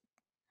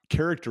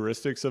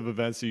characteristics of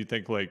events that you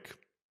think like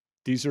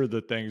these are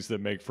the things that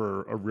make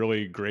for a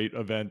really great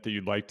event that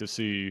you'd like to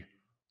see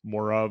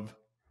more of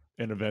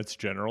in events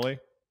generally?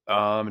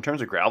 In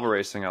terms of gravel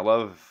racing, I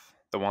love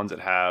the ones that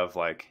have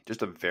like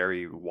just a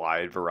very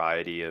wide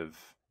variety of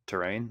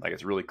terrain. Like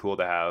it's really cool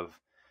to have,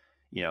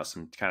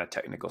 some kind of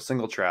technical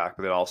single track,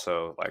 but then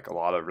also like a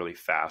lot of really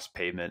fast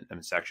pavement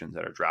and sections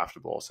that are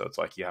draftable. So it's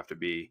like you have to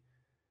be,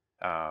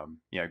 a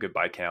good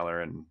bike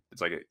handler, and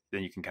it's like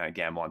then you can kind of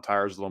gamble on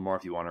tires a little more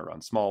if you want to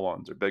run small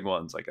ones or big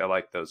ones. Like I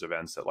like those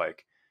events that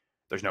like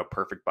there's no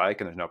perfect bike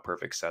and there's no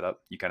perfect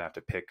setup. You kind of have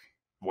to pick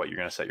what you're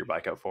going to set your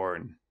bike up for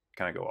and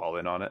kind of go all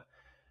in on it.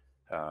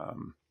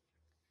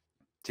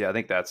 So yeah, I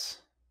think I don't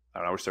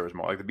know, I wish there was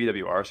more. Like the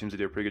BWR seems to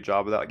do a pretty good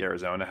job of that. Like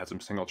Arizona had some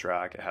single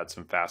track, it had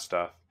some fast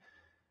stuff.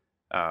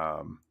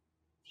 So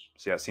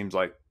yeah, it seems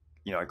like,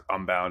 like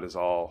Unbound is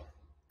all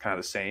kind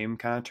of the same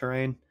kind of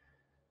terrain.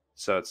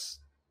 So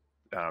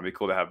it'd be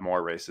cool to have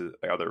more races,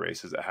 like other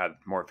races that had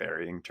more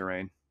varying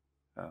terrain.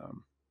 Yeah,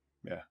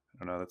 I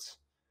don't know. That's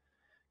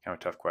kind of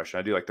a tough question.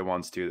 I do like the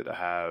ones too that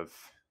have,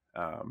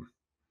 that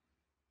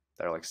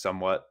are like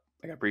somewhat,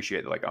 like I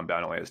appreciate that like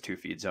Unbound only has 2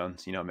 feed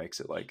zones, makes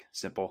it like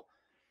simple,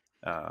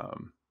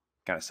 kind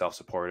of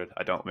self-supported.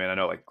 I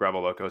know like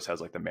Gravel Locos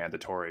has like the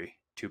mandatory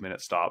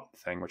 2-minute stop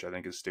thing, which I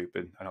think is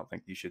stupid. I don't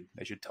think they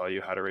should tell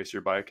you how to race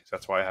your bike.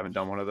 That's why I haven't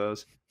done one of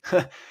those.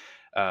 So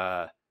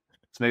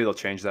maybe they'll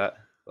change that.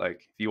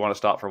 Like if you want to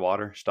stop for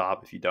water,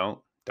 stop. If you don't.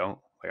 Like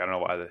I don't know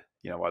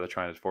why they're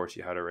trying to force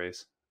you how to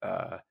race.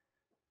 But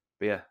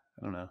yeah,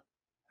 I don't know.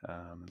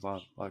 There's a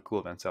lot of cool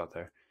events out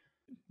there.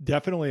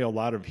 Definitely a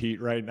lot of heat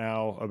right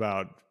now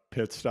about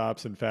pit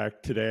stops. In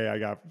fact, today I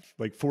got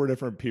like 4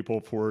 different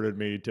people forwarded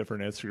me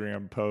different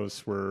Instagram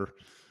posts where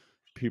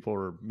people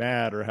are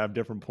mad or have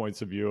different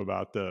points of view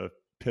about the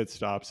pit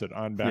stops at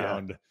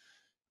Unbound. Yeah.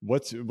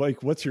 What's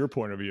your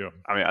point of view?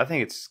 I mean, I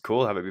think it's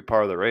cool to have it be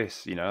part of the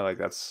race, like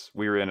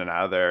we were in and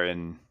out of there,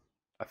 and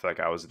I feel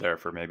like I was there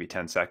for maybe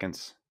 10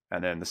 seconds.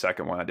 And then the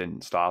second one, I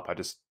didn't stop. I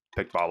just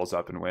picked bottles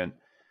up and went.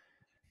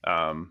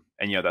 And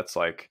that's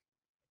like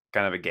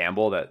kind of a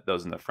gamble that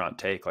those in the front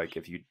take. Like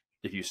if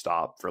you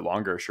stop for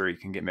longer, sure, you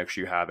can make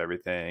sure you have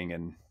everything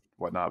and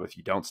whatnot. But if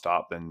you don't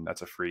stop, then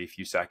that's a free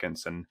few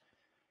seconds. And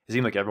it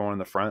seemed like everyone in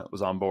the front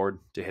was on board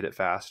to hit it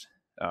fast,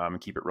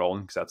 and keep it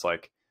rolling. Cause that's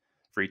like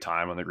free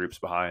time when the group's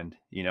behind,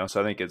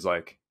 So I think it's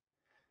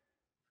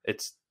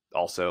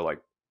also like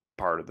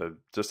part of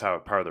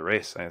the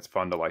race. And it's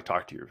fun to like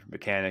talk to your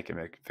mechanic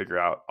and figure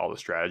out all the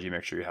strategy,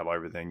 make sure you have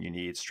everything you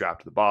need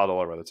strapped to the bottle,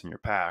 or whether it's in your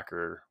pack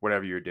or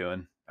whatever you're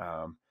doing.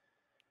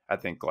 I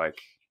think like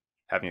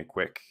having a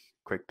quick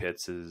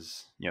pits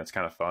is, it's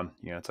kind of fun.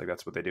 It's like,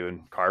 that's what they do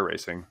in car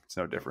racing. It's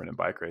no different in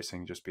bike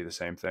racing. Just be the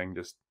same thing,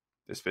 just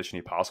as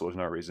efficiently possible. There's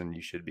no reason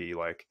you should be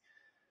like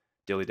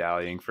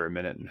dilly-dallying for a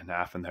minute and a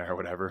half in there or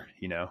whatever,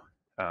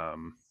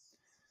 So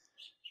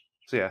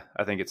yeah,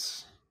 I think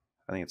it's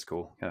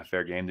cool, kind of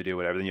fair game to do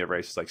whatever. Then you have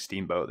races like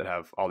Steamboat that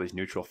have all these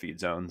neutral feed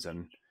zones,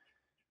 and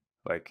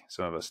like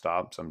some of us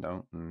stop, some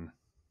don't. And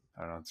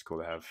I don't know, it's cool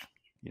to have,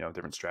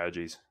 different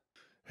strategies.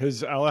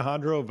 Has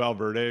Alejandro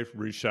Valverde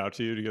reached out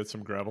to you to get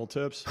some gravel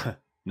tips?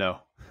 No,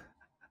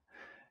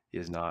 he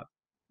has not.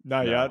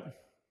 Not yet.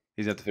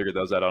 He's going to have to figure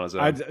those out on his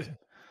own.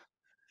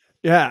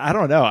 Yeah, I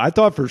don't know. I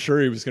thought for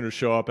sure he was going to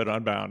show up at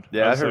Unbound.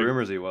 Yeah, I heard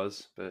rumors he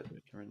was, but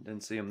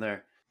didn't see him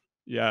there.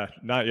 Yeah,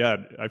 not yet.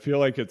 I feel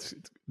like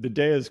the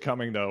day is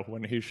coming though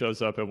when he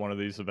shows up at one of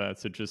these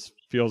events. It just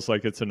feels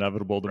like it's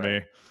inevitable to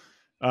me.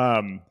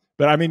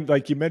 But I mean,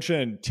 like you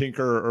mentioned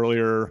Tinker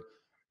earlier,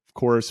 of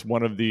course,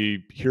 one of the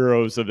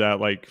heroes of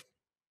that like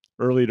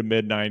early to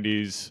mid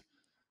 90s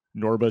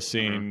Norba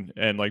scene. Mm-hmm.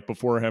 And like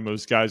before him, it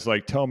was guys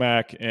like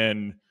Tomac.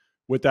 And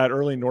with that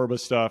early Norba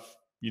stuff,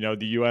 the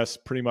US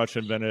pretty much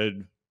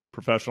invented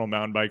professional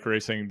mountain bike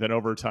racing. Then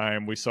over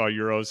time, we saw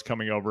Euros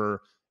coming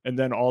over, and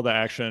then all the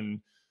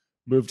action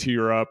moved to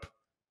Europe.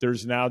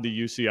 There's now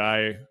the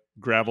UCI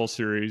Gravel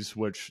Series,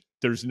 which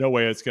there's no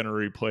way it's going to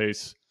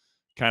replace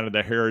kind of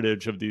the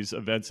heritage of these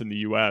events in the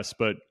US.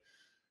 But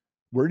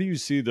where do you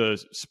see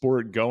the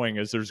sport going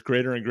as there's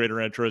greater and greater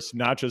interest,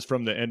 not just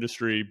from the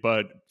industry,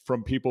 but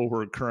from people who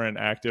are current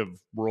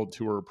active world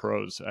tour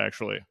pros,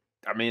 actually?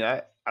 I mean,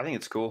 I think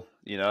it's cool.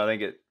 I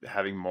think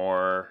having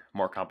more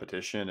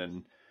competition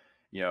and,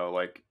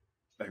 like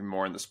having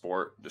more in the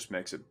sport just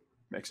makes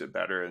it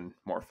better and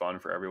more fun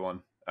for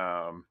everyone.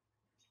 And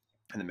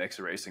it makes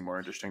the racing more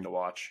interesting to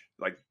watch.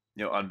 Like,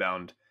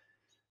 Unbound,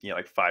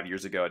 like 5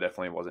 years ago, it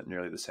definitely wasn't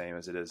nearly the same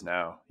as it is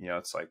now.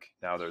 It's like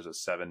now there's a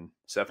seven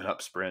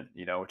up sprint,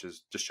 which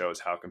just shows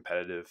how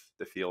competitive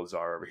the fields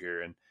are over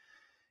here. And,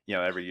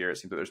 every year it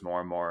seems like there's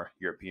more and more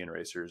European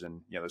racers,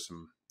 and, there's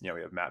some, we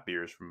have Matt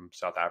Beers from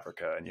South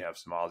Africa, and you have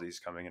some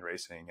Aussies coming and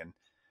racing. And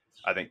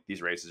I think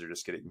these races are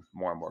just getting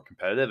more and more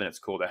competitive, and it's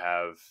cool to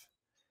have,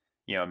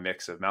 a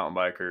mix of mountain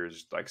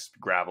bikers, like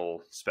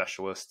gravel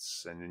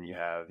specialists. And then you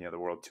have, the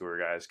world tour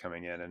guys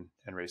coming in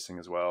and racing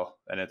as well.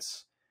 And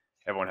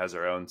everyone has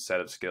their own set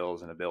of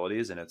skills and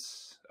abilities. And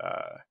it's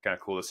kind of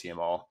cool to see them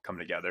all come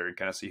together and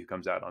kind of see who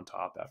comes out on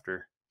top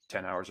after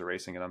 10 hours of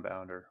racing at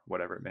Unbound or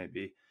whatever it may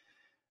be.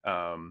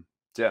 So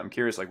yeah, I'm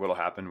curious, like, what'll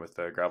happen with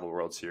the Gravel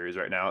World Series.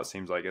 Right now, it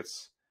seems like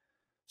it's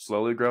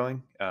slowly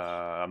growing.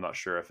 I'm not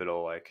sure if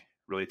it'll like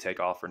really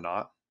take off or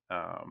not.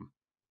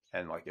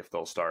 And like if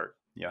they'll start,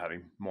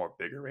 having more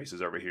bigger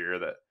races over here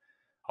that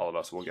all of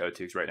us will go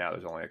to. Because right now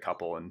there's only a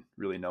couple, and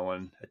really no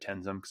one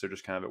attends them because they're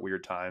just kind of at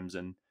weird times,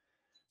 and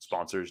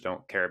sponsors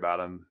don't care about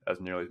them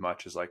as nearly as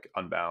much as like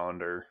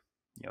Unbound or,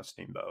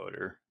 Steamboat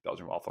or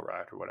Belgian Waffle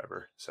Ride or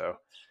whatever. So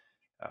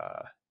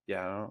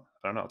yeah,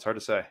 I don't know. It's hard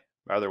to say.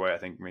 Either way, I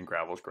think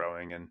gravel's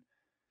growing, and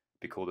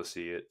it'd be cool to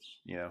see it,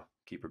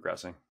 keep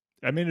progressing.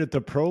 I mean, at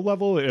the pro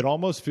level, it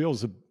almost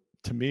feels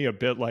to me a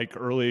bit like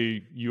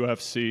early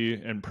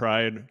UFC and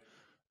Pride.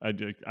 I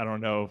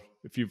don't know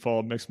if you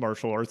follow mixed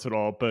martial arts at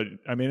all, but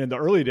I mean, in the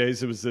early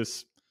days, it was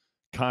this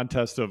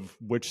contest of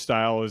which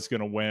style is going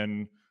to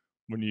win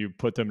when you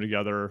put them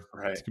together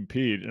to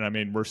compete. And I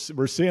mean,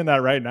 we're seeing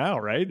that right now,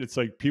 right? It's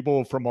like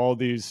people from all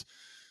these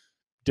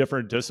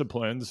different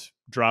disciplines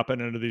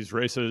dropping into these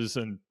races,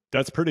 and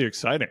that's pretty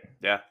exciting.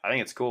 Yeah, I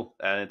think it's cool,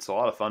 and it's a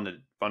lot of fun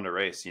to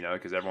race,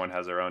 because everyone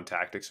has their own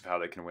tactics of how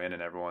they can win,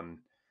 and everyone,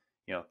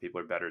 people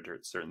are better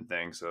at certain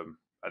things. So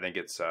I think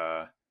it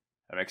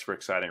makes for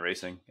exciting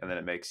racing, and then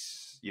it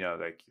makes,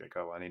 like,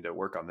 oh, I need to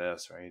work on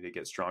this, or I need to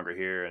get stronger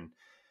here and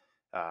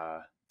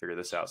figure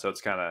this out. So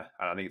it's kind of,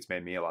 I think it's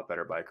made me a lot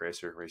better bike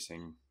racer,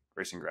 racing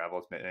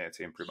gravel. It's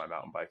improved my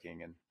mountain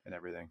biking and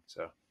everything.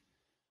 So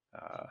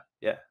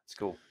yeah, it's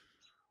cool.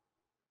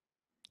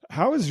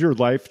 How has your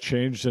life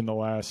changed in the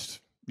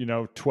last,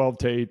 12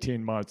 to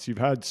 18 months? You've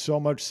had so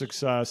much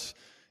success.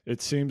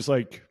 It seems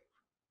like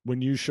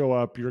when you show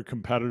up, your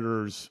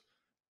competitors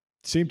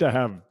seem to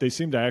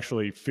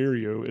actually fear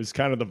you, is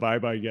kind of the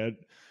vibe I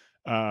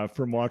get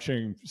from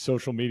watching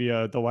social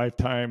media, the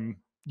LifeTime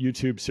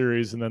YouTube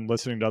series, and then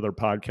listening to other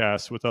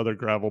podcasts with other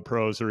gravel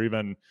pros, or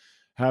even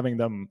having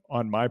them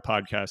on my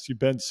podcast. You've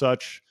been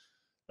such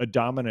a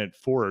dominant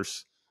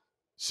force.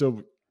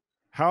 So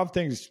how have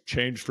things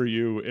changed for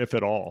you, if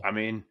at all? I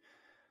mean,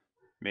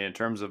 in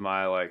terms of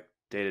my like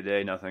day to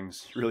day,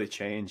 nothing's really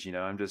changed.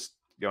 I'm just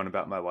going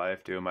about my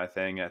life, doing my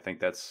thing. I think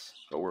that's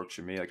what works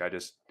for me. Like I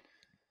just,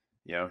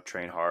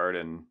 train hard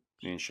and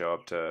show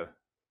up to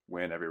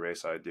win every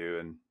race I do.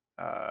 And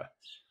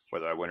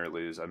whether I win or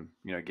lose, I'm,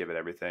 give it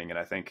everything. And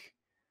I think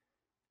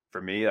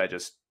for me, I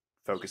just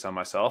focus on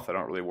myself. I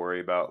don't really worry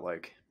about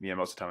like,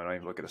 most of the time I don't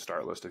even look at a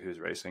start list of who's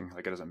racing.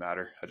 Like it doesn't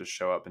matter. I just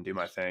show up and do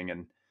my thing.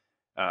 And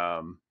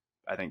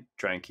I think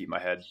try and keep my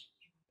head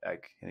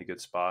like in a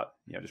good spot,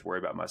 just worry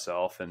about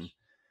myself. And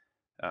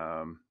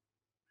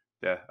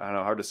yeah, I don't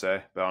know, hard to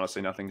say, but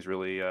honestly, nothing's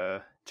really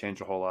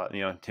changed a whole lot.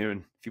 Doing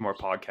a few more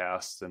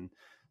podcasts and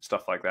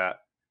stuff like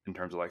that in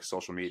terms of like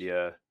social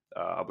media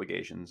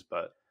obligations,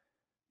 but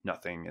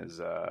nothing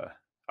is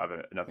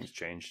nothing's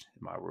changed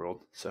in my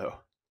world. So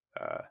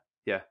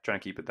yeah, trying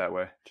to keep it that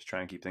way. Just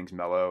trying to keep things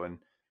mellow and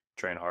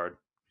train hard.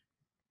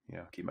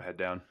 Keep my head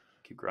down,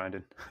 keep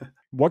grinding.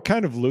 What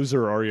kind of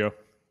loser are you?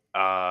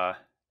 I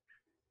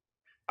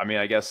mean,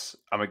 I guess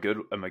I'm a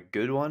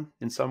good one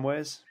in some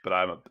ways, but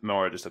I'm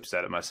more just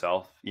upset at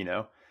myself,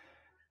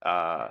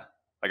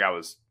 like I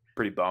was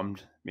pretty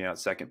bummed,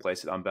 second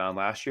place at Unbound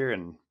last year,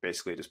 and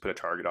basically just put a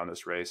target on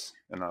this race.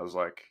 And I was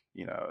like,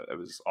 it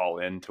was all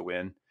in to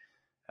win.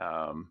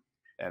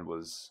 And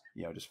was,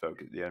 just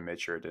focused, made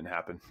sure it didn't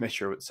happen, made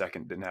sure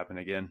second didn't happen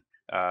again.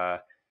 So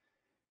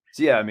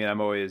yeah, I mean,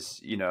 I'm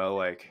always,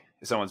 like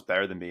if someone's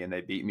better than me and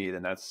they beat me,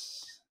 then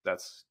that's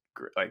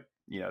great. Like,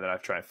 then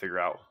I've tried to figure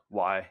out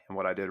why and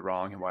what I did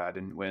wrong and why I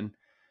didn't win.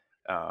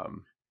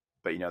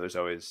 But there's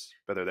always,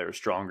 whether they were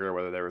stronger,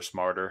 whether they were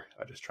smarter,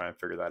 I just try and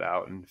figure that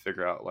out and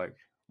figure out like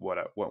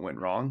what went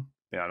wrong.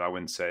 And I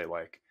wouldn't say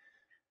like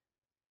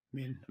I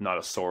mean, I'm not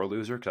a sore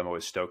loser because I'm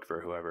always stoked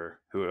for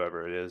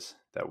whoever it is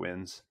that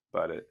wins,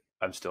 but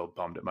I'm still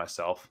bummed at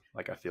myself.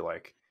 Like I feel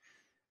like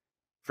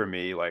for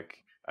me,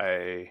 like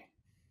I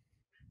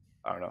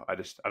don't know.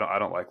 I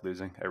don't like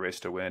losing. I race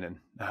to win, and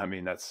I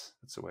mean that's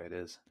the way it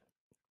is.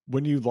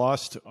 When you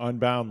lost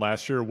Unbound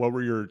last year, what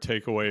were your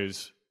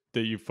takeaways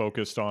that you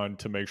focused on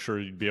to make sure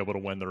you'd be able to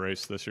win the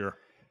race this year?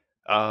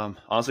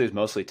 Honestly, it's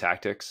mostly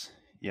tactics.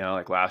 You know,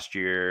 like last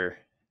year,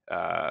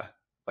 uh,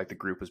 like the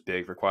group was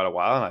big for quite a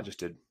while, and I just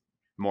did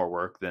more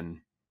work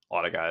than a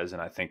lot of guys.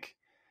 And I think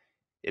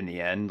in the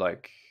end,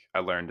 like I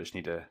learned just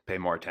need to pay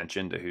more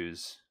attention to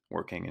who's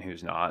working and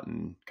who's not,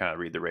 and kind of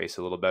read the race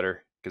a little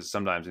better. Because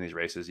sometimes in these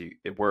races,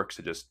 it works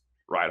to just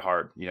ride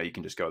hard. You know, you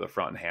can just go to the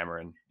front and hammer,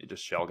 and you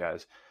just shell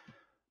guys.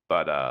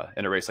 But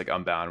in a race like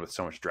Unbound with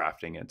so much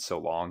drafting and so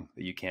long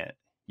that you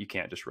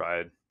can't just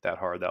ride that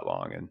hard that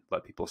long and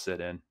let people sit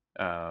in.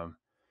 Um,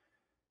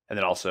 and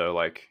then also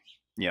like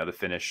the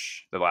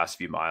finish, the last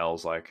few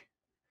miles, like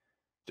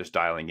just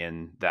dialing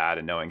in that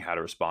and knowing how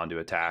to respond to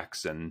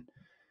attacks and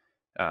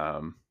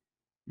um,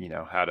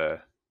 how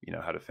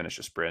to finish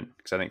a sprint.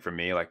 Because I think for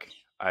me, like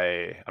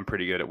I'm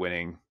pretty good at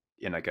winning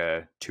in like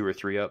a 2 or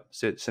 3 up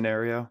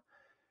scenario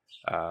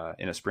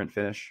in a sprint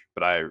finish,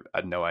 but I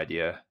had no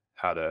idea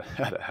how to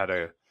how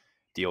to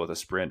deal with a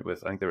sprint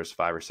with, I think there was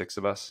 5 or 6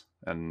 of us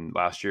and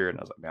last year, and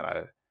I was like,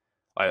 man,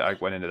 I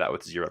went into that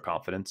with zero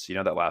confidence.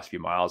 That last few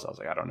miles, I was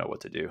like, I don't know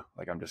what to do.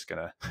 Like, I'm just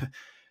gonna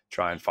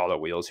try and follow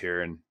wheels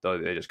here, and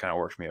they just kind of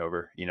worked me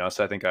over.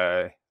 So I think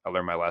I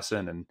learned my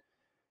lesson, and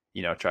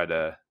tried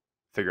to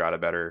figure out a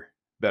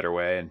better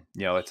way. And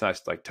it's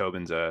nice. Like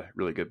Tobin's a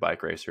really good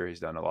bike racer. He's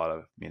done a lot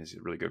of. I mean, he's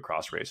a really good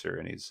cross racer,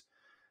 and he's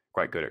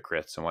quite good at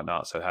crits and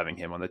whatnot. So having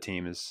him on the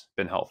team has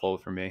been helpful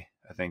for me.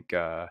 I think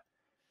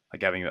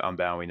like having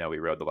Unbound, we know we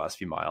rode the last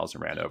few miles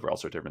and ran over all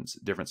sorts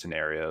of different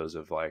scenarios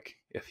of like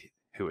if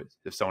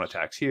someone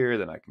attacks here,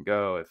 then I can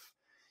go. If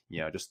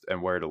just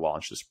and where to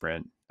launch the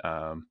sprint.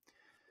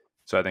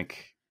 So I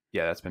think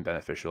that's been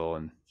beneficial,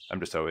 and I'm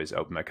just always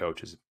open. My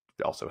coach is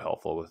also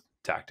helpful with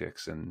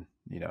tactics and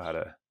how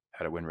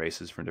to win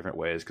races from different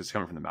ways. Because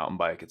coming from the mountain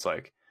bike, it's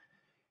like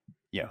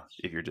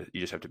if you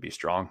just have to be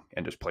strong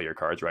and just play your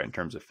cards right in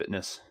terms of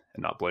fitness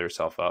and not blow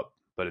yourself up.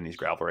 But in these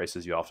gravel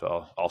races, you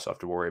also have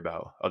to worry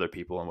about other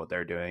people and what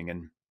they're doing,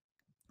 and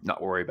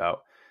not worry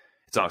about.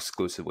 It's not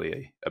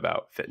exclusively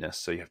about fitness,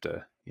 so you have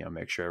to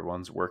make sure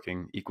everyone's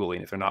working equally,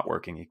 and if they're not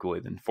working equally,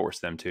 then force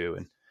them to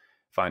and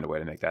find a way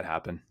to make that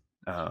happen.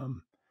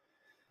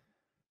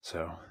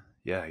 So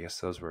yeah, I guess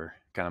those were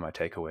kind of my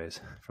takeaways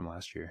from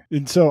last year.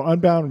 And so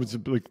Unbound was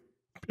like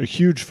a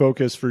huge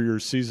focus for your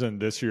season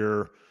this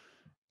year.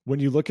 When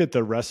you look at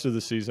the rest of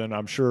the season,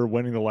 I'm sure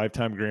winning the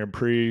LifeTime Grand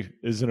Prix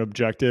is an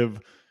objective.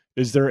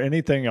 Is there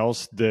anything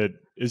else that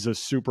is a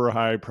super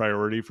high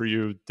priority for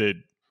you that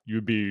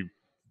you'd be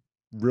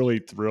really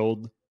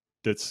thrilled,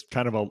 that's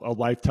kind of a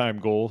lifetime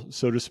goal,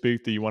 so to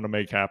speak, that you want to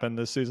make happen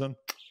this season?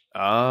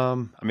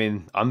 I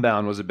mean,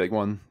 Unbound was a big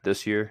one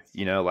this year.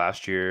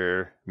 Last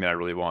year, I mean, I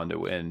really wanted to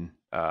win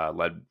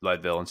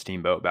Leadville and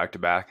Steamboat back to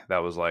back. That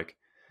was like,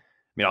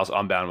 I mean, also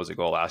Unbound was a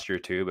goal last year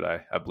too, but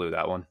I blew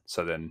that one.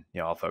 So then,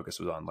 all focus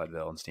was on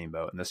Leadville and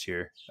Steamboat. And this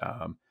year,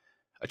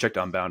 I checked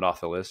Unbound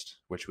off the list,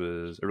 which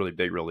was a really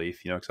big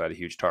relief, because I had a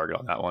huge target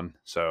on that one.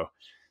 So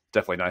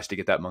definitely nice to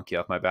get that monkey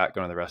off my back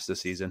going the rest of the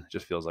season. It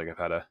just feels like I've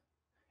had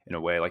in a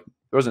way, like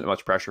there wasn't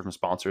much pressure from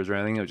sponsors or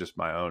anything. It was just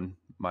my own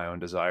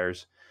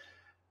desires.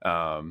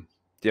 I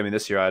mean,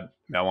 this year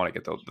I want to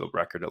get the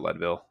record at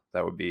Leadville.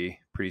 That would be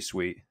pretty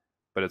sweet,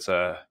 but it's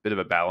a bit of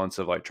a balance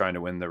of like trying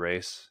to win the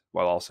race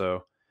while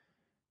also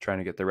trying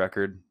to get the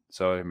record.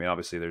 So, I mean,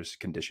 obviously there's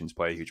conditions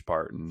play a huge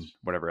part and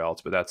whatever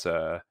else, but that's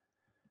a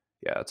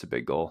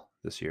big goal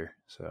this year.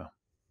 So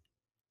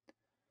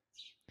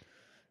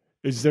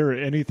is there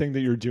anything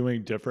that you're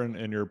doing different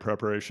in your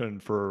preparation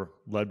for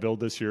Leadville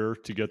this year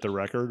to get the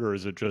record, or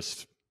is it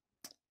just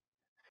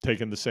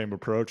taking the same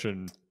approach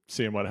and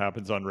seeing what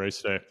happens on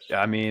race day?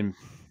 Yeah, I mean,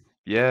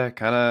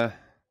 kind of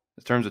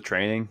in terms of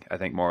training, I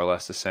think more or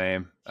less the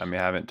same. I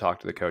mean, I haven't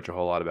talked to the coach a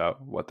whole lot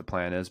about what the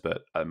plan is,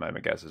 but my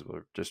guess is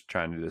we're just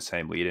trying to do the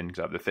same lead in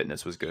because the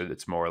fitness was good.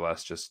 It's more or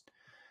less just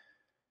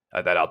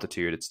at that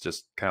altitude, it's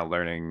just kind of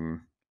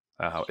learning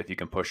if you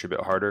can push a bit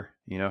harder,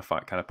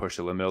 kind of push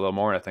the limit a little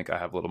more. And I think I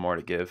have a little more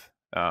to give.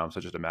 So it's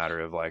just a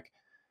matter of like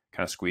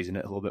kind of squeezing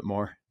it a little bit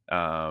more.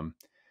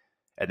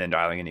 And then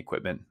dialing in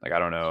equipment. Like, I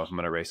don't know if I'm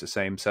going to race the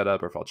same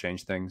setup or if I'll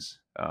change things,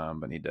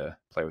 but need to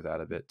play with that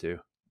a bit too.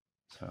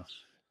 So,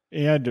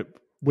 and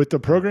with the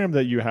program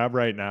that you have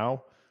right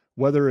now,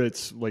 whether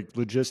it's like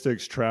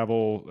logistics,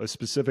 travel, a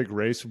specific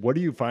race, what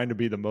do you find to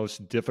be the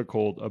most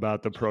difficult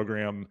about the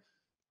program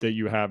that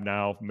you have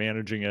now,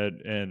 managing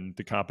it and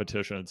the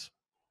competitions?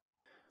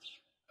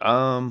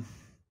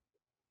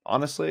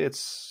 Honestly,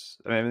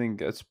 everything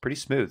it's pretty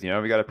smooth.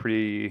 We got a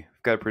pretty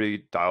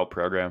dialed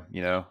program.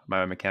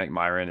 My mechanic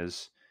Myron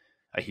is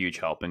a huge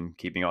help in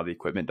keeping all the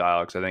equipment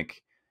dialed. Because I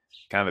think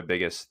kind of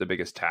the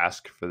biggest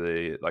task for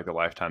the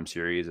LifeTime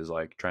series is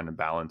like trying to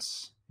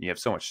balance. You have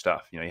so much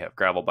stuff. You have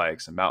gravel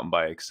bikes and mountain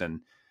bikes, and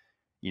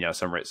you know,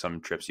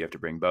 some trips you have to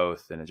bring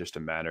both, and it's just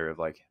a matter of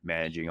like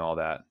managing all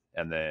that.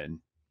 And then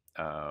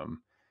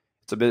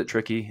it's a bit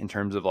tricky in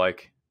terms of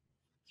like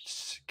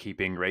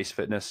keeping race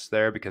fitness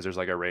there, because there's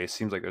like a race,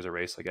 seems like there's a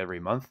race like every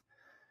month.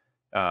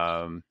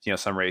 You know,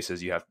 some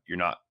races you're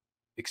not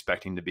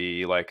expecting to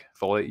be like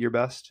fully at your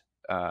best.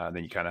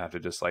 Then you kind of have to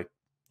just like,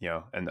 you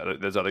know, and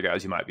there's other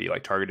guys who might be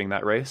like targeting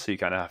that race. So you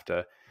kind of have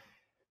to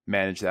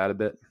manage that a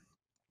bit.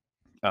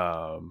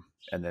 And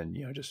then,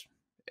 you know, just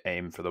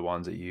aim for the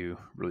ones that you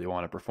really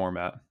want to perform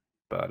at.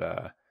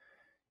 But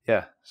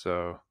yeah,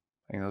 so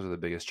I think those are the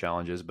biggest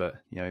challenges, but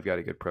you know, you've got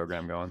a good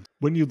program going.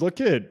 When you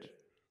look at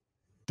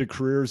the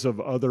careers of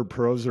other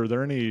pros, are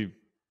there any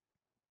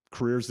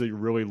careers that you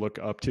really look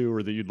up to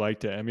or that you'd like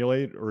to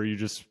emulate, or are you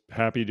just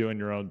happy doing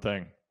your own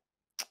thing?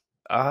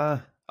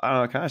 I don't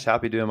know, kind of just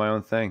happy doing my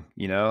own thing,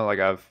 you know, like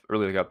I've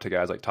really looked up to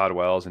guys like Todd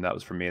Wells, and that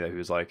was for me, that he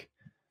was like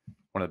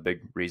one of the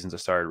big reasons I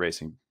started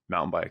racing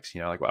mountain bikes.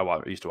 You know, like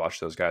I used to watch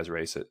those guys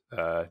race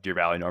at Deer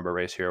Valley Norba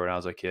race here when I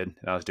was a kid,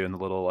 and I was doing the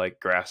little like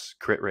grass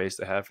crit race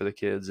they have for the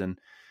kids, and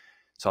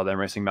saw them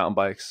racing mountain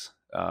bikes.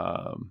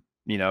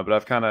 You know, but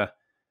I've kind of,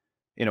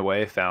 in a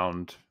way,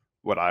 found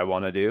what I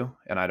want to do,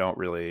 and I don't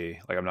really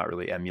like, I'm not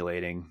really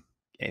emulating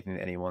anything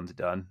that anyone's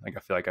done. Like I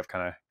feel like I've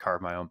kind of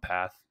carved my own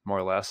path more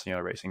or less, you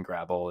know, racing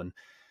gravel and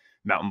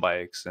mountain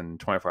bikes and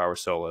 24-hour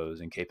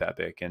solos and Cape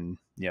Epic, and,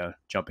 you know,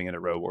 jumping into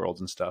road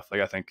worlds and stuff.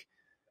 Like I think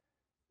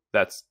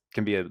that's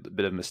can be a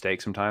bit of a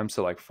mistake sometimes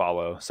to like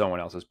follow someone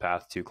else's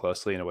path too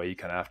closely. In a way, you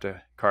kind of have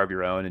to carve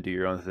your own and do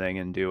your own thing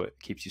and do what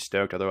keeps you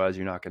stoked. Otherwise,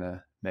 you're not going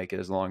to make it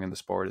as long in the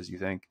sport as you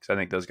think. Because I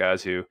think those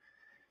guys who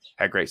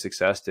had great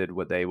success did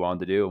what they wanted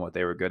to do and what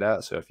they were good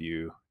at. So if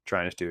you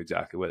try and just do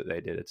exactly what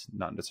they did, it's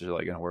not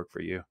necessarily going to work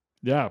for you.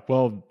 Yeah,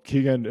 well,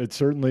 Keegan, it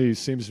certainly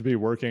seems to be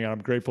working.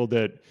 I'm grateful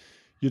that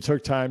you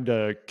took time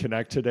to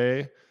connect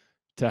today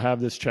to have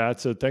this chat.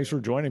 So thanks for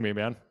joining me,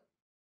 man.